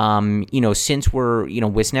 Since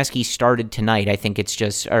Wesneski started tonight, I think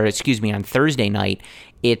on Thursday night,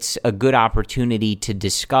 it's a good opportunity to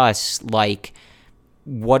discuss,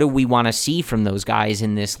 what do we want to see from those guys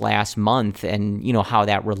in this last month and, how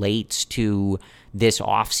that relates to this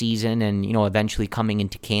offseason and, eventually coming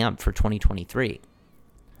into camp for 2023.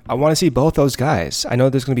 I want to see both those guys. I know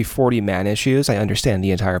there's going to be 40-man issues. I understand the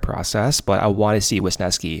entire process, but I want to see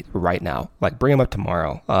Wesneski right now. Bring him up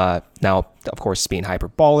tomorrow. Now, of course, it's being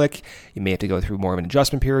hyperbolic. You may have to go through more of an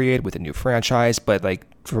adjustment period with a new franchise, but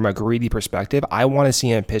from a greedy perspective, I want to see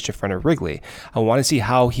him pitch in front of Wrigley. I want to see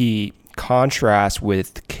how he contrasts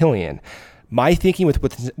with Killian. My thinking with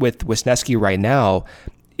Wesneski right now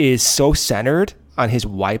is so centered on his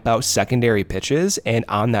wipeout secondary pitches and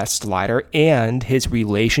on that slider and his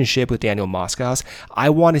relationship with Daniel Moskos. I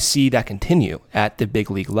want to see that continue at the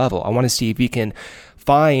big league level. I want to see if he can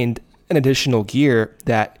find an additional gear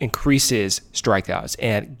that increases strikeouts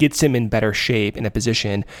and gets him in better shape in a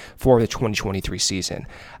position for the 2023 season.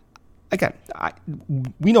 Again,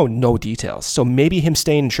 we know no details, so maybe him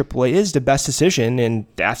staying in AAA is the best decision, and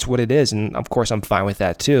that's what it is, and of course I'm fine with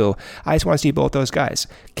that too. I just want to see both those guys.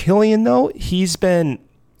 Killian, though, he's been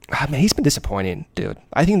disappointing, dude.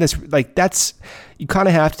 I think that's you kind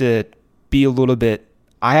of have to be a little bit.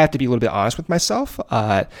 I have to be a little bit honest with myself.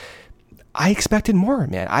 I expected more,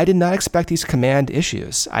 man. I did not expect these command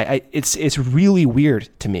issues. It's really weird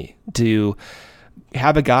to me to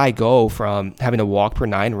have a guy go from having a walk per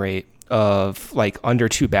 9 rate of under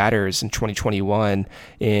 2 batters in 2021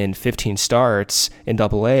 in 15 starts in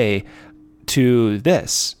AA to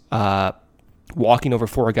this, walking over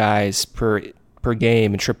 4 guys per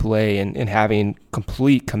game in AAA and having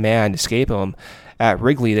complete command escape him at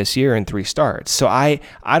Wrigley this year in 3 starts. So I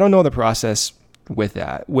don't know the process with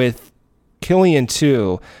that. With Killian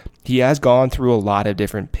too, he has gone through a lot of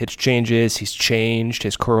different pitch changes. He's changed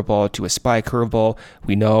his curveball to a spike curveball.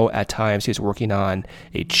 We know at times he's working on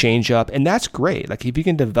a changeup, and that's great. If you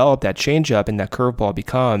can develop that changeup and that curveball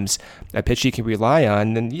becomes a pitch you can rely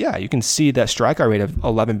on, then yeah, you can see that strikeout rate of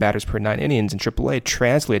 11 batters per 9 innings in AAA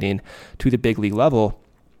translating to the big league level.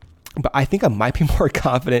 But I think I might be more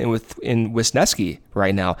confident in Wesneski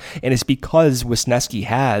right now. And it's because Wesneski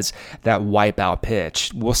has that wipeout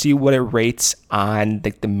pitch. We'll see what it rates on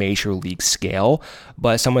the major league scale.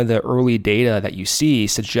 But some of the early data that you see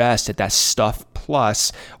suggests that stuff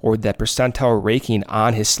plus or that percentile rating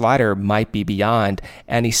on his slider might be beyond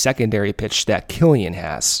any secondary pitch that Killian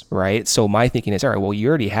has, right? So my thinking is, all right, well, you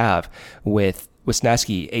already have with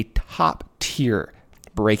Wesneski a top tier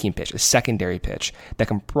breaking pitch, a secondary pitch that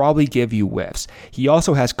can probably give you whiffs. He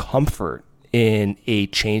also has comfort in a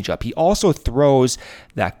changeup. He also throws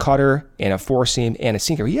that cutter and a four seam and a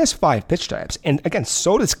sinker. He has 5 pitch types. And again,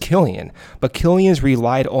 so does Killian. But Killian's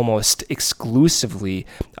relied almost exclusively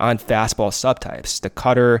on fastball subtypes. The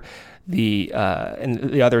cutter,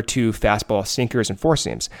 and the other 2 fastball sinkers and four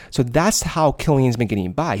seams. So that's how Killian's been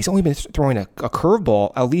getting by. He's only been throwing a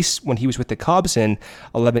curveball, at least when he was with the Cubs in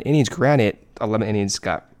 11 innings. Granted, 11 innings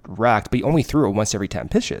got racked, but he only threw it once every 10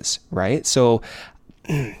 pitches, right? So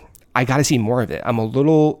I got to see more of it.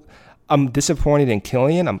 I'm disappointed in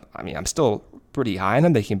Killian. I'm still pretty high on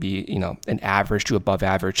him. They can be, an average to above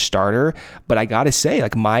average starter. But I got to say,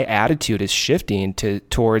 like, my attitude is shifting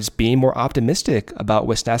towards being more optimistic about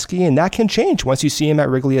Wisniewski, and that can change once you see him at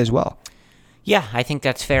Wrigley as well. Yeah, I think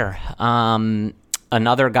that's fair.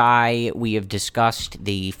 Another guy, we have discussed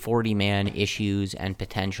the 40-man issues and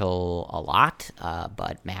potential a lot,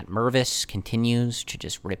 but Matt Mervis continues to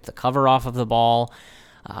just rip the cover off of the ball,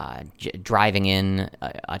 driving in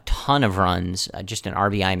a ton of runs, just an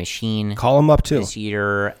RBI machine. Call him up, too. This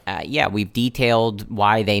year. We've detailed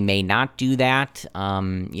why they may not do that.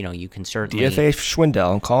 You can certainly... DFA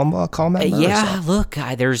Schwindel and call him Matt Mervis. Look,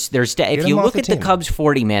 if you look at the Cubs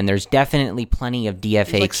 40-man, there's definitely plenty of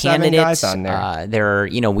DFA candidates. Guys on there.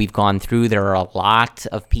 We've gone through, there are a lot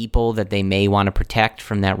of people that they may want to protect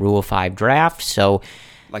from that Rule 5 draft, so...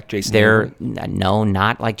 Like Jason Hayward? No,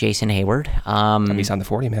 not like Jason Hayward. He's on the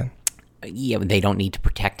 40, man. Yeah, they don't need to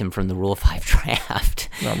protect him from the Rule 5 draft.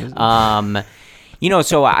 No,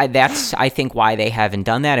 so that's, I think, why they haven't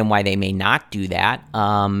done that and why they may not do that.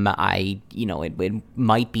 It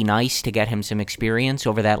might be nice to get him some experience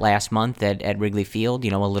over that last month at Wrigley Field.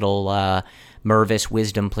 A little Mervis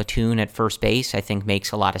Wisdom platoon at first base, I think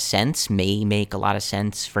makes a lot of sense, may make a lot of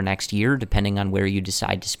sense for next year, depending on where you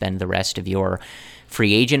decide to spend the rest of your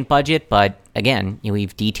free agent budget. But again,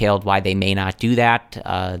 we've detailed why they may not do that,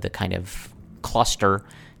 the kind of cluster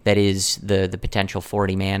that is the potential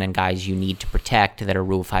 40-man and guys you need to protect that are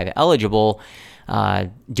Rule 5 eligible.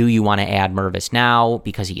 Do you want to add Mervis now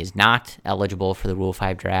because he is not eligible for the Rule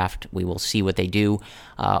 5 draft? We will see what they do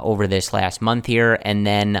over this last month here. And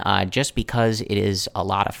then just because it is a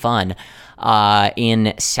lot of fun,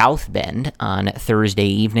 in South Bend on Thursday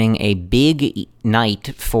evening, a big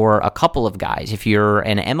night for a couple of guys. If you're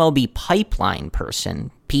an MLB pipeline person,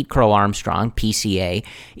 Pete Crow Armstrong, PCA,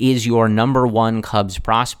 is your number one Cubs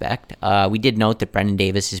prospect. We did note that Brendan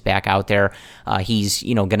Davis is back out there. He's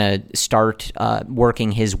going to start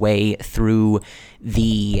working his way through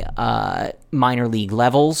the minor league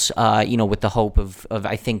levels, with the hope of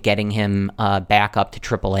I think getting him back up to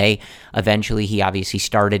AAA. Eventually, he obviously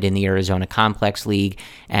started in the Arizona Complex League,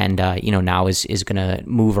 and now is going to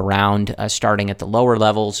move around, starting at the lower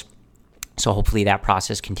levels. So hopefully that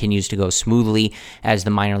process continues to go smoothly as the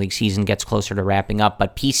minor league season gets closer to wrapping up.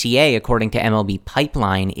 But PCA, according to MLB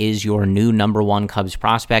Pipeline, is your new number one Cubs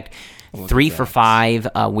prospect. 3 for 5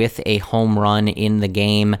 with a home run in the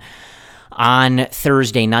game. On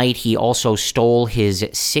Thursday night, he also stole his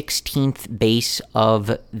 16th base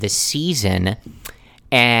of the season,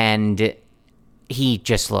 and he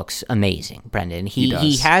just looks amazing, Brendan.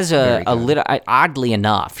 He has a little, oddly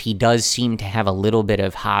enough, he does seem to have a little bit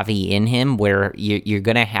of Javi in him where you're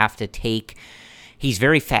going to have to take. He's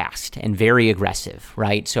very fast and very aggressive,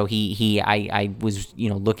 right? So I was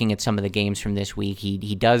looking at some of the games from this week.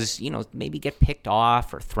 He does maybe get picked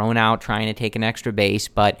off or thrown out trying to take an extra base,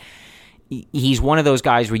 but he's one of those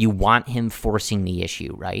guys where you want him forcing the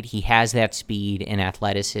issue, right? He has that speed and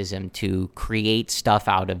athleticism to create stuff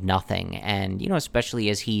out of nothing. And, especially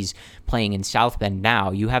as he's playing in South Bend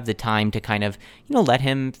now, you have the time to kind of, let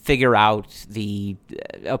him figure out the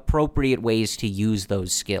appropriate ways to use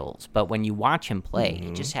those skills. But when you watch him play,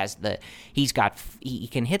 he just has he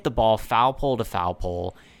can hit the ball foul pole to foul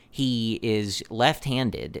pole. He is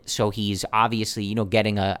left-handed, so he's obviously,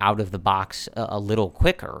 getting out of the box a little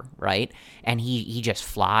quicker, right? And he just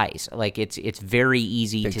flies. Like it's very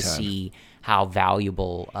easy to see how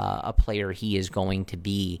valuable a player he is going to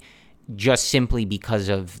be, just simply because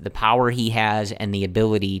of the power he has and the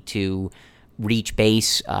ability to reach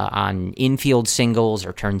base on infield singles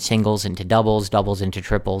or turn singles into doubles, doubles into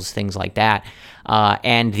triples, things like that.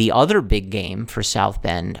 And the other big game for South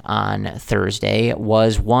Bend on Thursday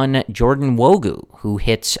was one Jordan Wogu, who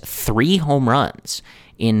hits 3 home runs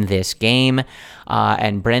in this game.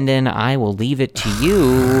 And Brendan, I will leave it to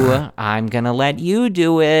you. I'm going to let you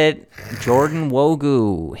do it. Jordan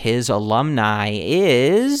Wogu, his alumni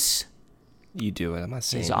is... You do it. I'm not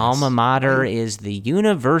saying his alma mater is the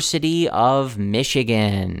University of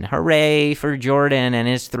Michigan. Hooray for Jordan and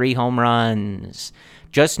his 3 home runs.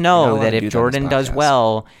 Just know that if Jordan does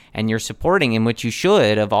well and you're supporting him, which you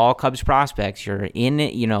should, of all Cubs prospects, you're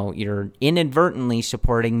inadvertently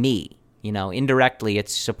supporting me. Indirectly,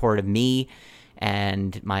 it's support of me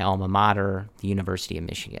and my alma mater, the University of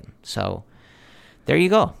Michigan. So there you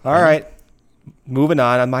go. All right. Moving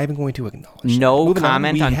on, I'm not even going to acknowledge. No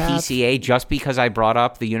comment on PCA just because I brought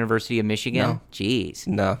up the University of Michigan? No. Jeez.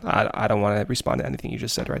 No, I don't want to respond to anything you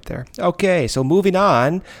just said right there. Okay, so moving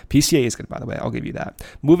on. PCA is good, by the way. I'll give you that.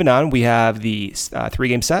 Moving on, we have the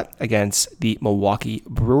 3-game set against the Milwaukee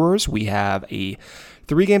Brewers. We have a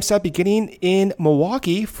 3-game set beginning in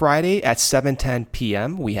Milwaukee Friday at 7:10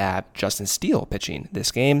 p.m. We have Justin Steele pitching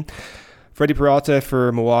this game. Freddie Peralta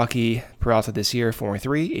for Milwaukee. Peralta this year,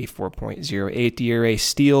 4-3, a 4.08 ERA.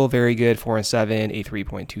 Steele, very good, 4-7, a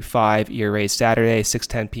 3.25 ERA. Saturday,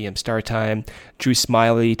 6:10 p.m. start time. Drew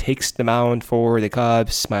Smyly takes the mound for the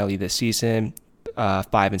Cubs. Smyly this season,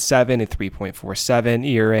 5-7, a 3.47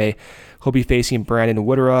 ERA. He'll be facing Brandon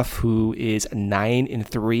Woodruff, who is 9-3,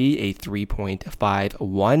 a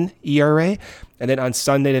 3.51 ERA. And then on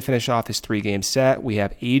Sunday to finish off this 3-game set, we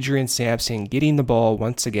have Adrian Sampson getting the ball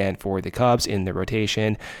once again for the Cubs in the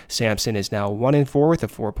rotation. Sampson is now 1-4 with a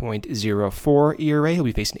 4.04 ERA. He'll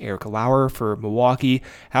be facing Eric Lauer for Milwaukee,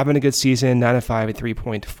 having a good season, 9-5, a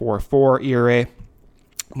 3.44 ERA.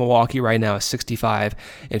 Milwaukee right now is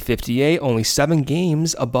 65-58, only 7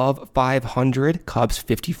 games above 500. Cubs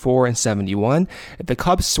 54-71. If the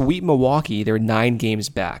Cubs sweep Milwaukee, they're 9 games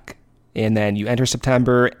back. And then you enter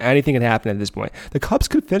September, anything can happen at this point. The Cubs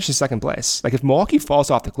could finish in second place. Like if Milwaukee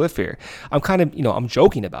falls off the cliff here, I'm kind of, I'm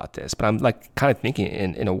joking about this, but I'm like kind of thinking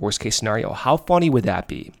in a worst case scenario, how funny would that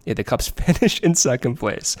be if the Cubs finish in second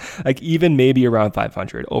place? Like even maybe around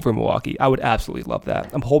 500 over Milwaukee. I would absolutely love that.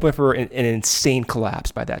 I'm hoping for an insane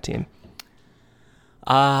collapse by that team.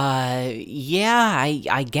 Yeah,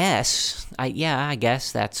 I guess. I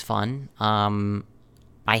guess that's fun.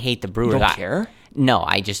 I hate the Brewers. You don't care? No,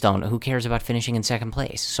 I just don't. Who cares about finishing in second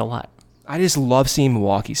place? So what? I just love seeing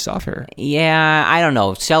Milwaukee suffer. Yeah, I don't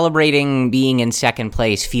know. Celebrating being in second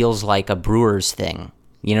place feels like a Brewers thing.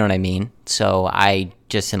 You know what I mean? So I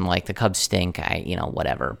just am like, the Cubs stink.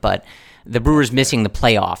 Whatever. But the Brewers missing the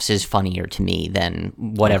playoffs is funnier to me than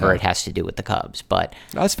whatever it has to do with the Cubs. But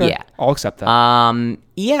that's fair. Yeah. I'll accept that.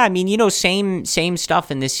 Yeah, I mean, same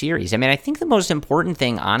stuff in this series. I mean, I think the most important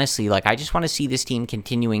thing, honestly, like I just want to see this team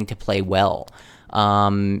continuing to play well.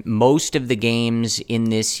 Most of the games in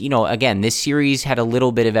this, again, this series had a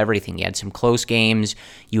little bit of everything. You had some close games.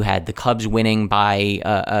 You had the Cubs winning by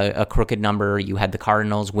a crooked number. You had the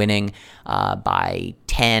Cardinals winning by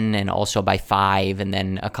 10 and also by 5, and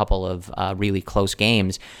then a couple of really close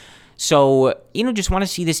games. So, just want to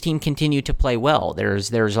see this team continue to play well.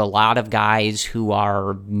 There's a lot of guys who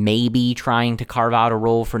are maybe trying to carve out a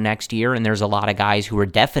role for next year, and there's a lot of guys who are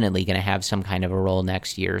definitely going to have some kind of a role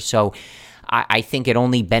next year. So I think it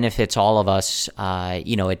only benefits all of us.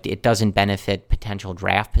 It doesn't benefit potential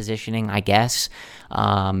draft positioning, I guess.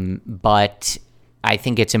 But I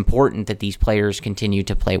think it's important that these players continue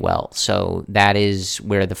to play well. So that is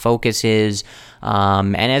where the focus is.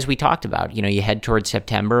 And as we talked about, you head towards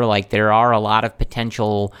September, like there are a lot of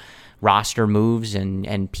potential roster moves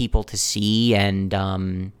and people to see.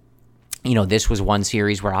 And, this was one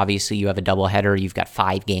series where obviously you have a doubleheader. You've got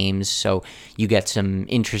 5 games, so you get some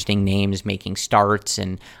interesting names making starts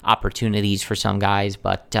and opportunities for some guys.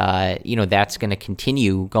 But, that's going to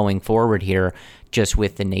continue going forward here just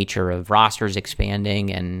with the nature of rosters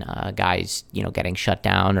expanding and guys, getting shut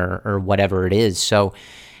down or whatever it is. So,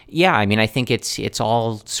 yeah, I mean, I think it's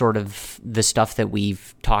all sort of the stuff that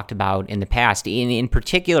we've talked about in the past. In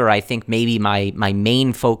particular, I think maybe my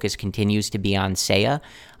main focus continues to be on Seiya.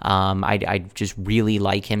 I just really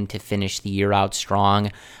like him to finish the year out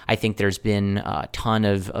strong. I think there's been a ton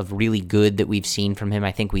of really good that we've seen from him.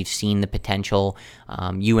 I think we've seen the potential.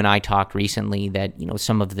 You and I talked recently that,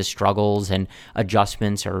 some of the struggles and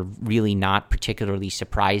adjustments are really not particularly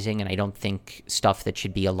surprising, and I don't think stuff that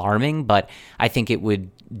should be alarming, but I think it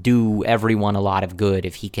would do everyone a lot of good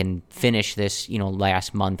if he can finish this,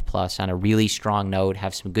 last month plus on a really strong note,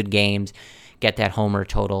 have some good games, get that homer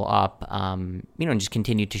total up, and just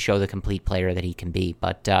continue to show the complete player that he can be.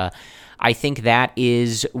 But I think that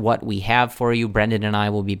is what we have for you. Brendan and I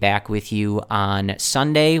will be back with you on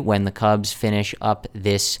Sunday when the Cubs finish up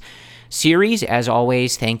this series. As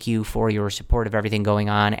always, thank you for your support of everything going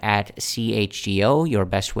on at CHGO. Your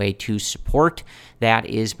best way to support that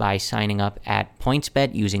is by signing up at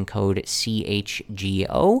PointsBet using code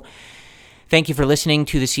CHGO. Thank you for listening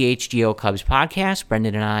to the CHGO Cubs podcast.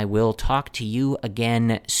 Brendan and I will talk to you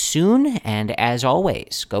again soon. And as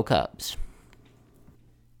always, go Cubs.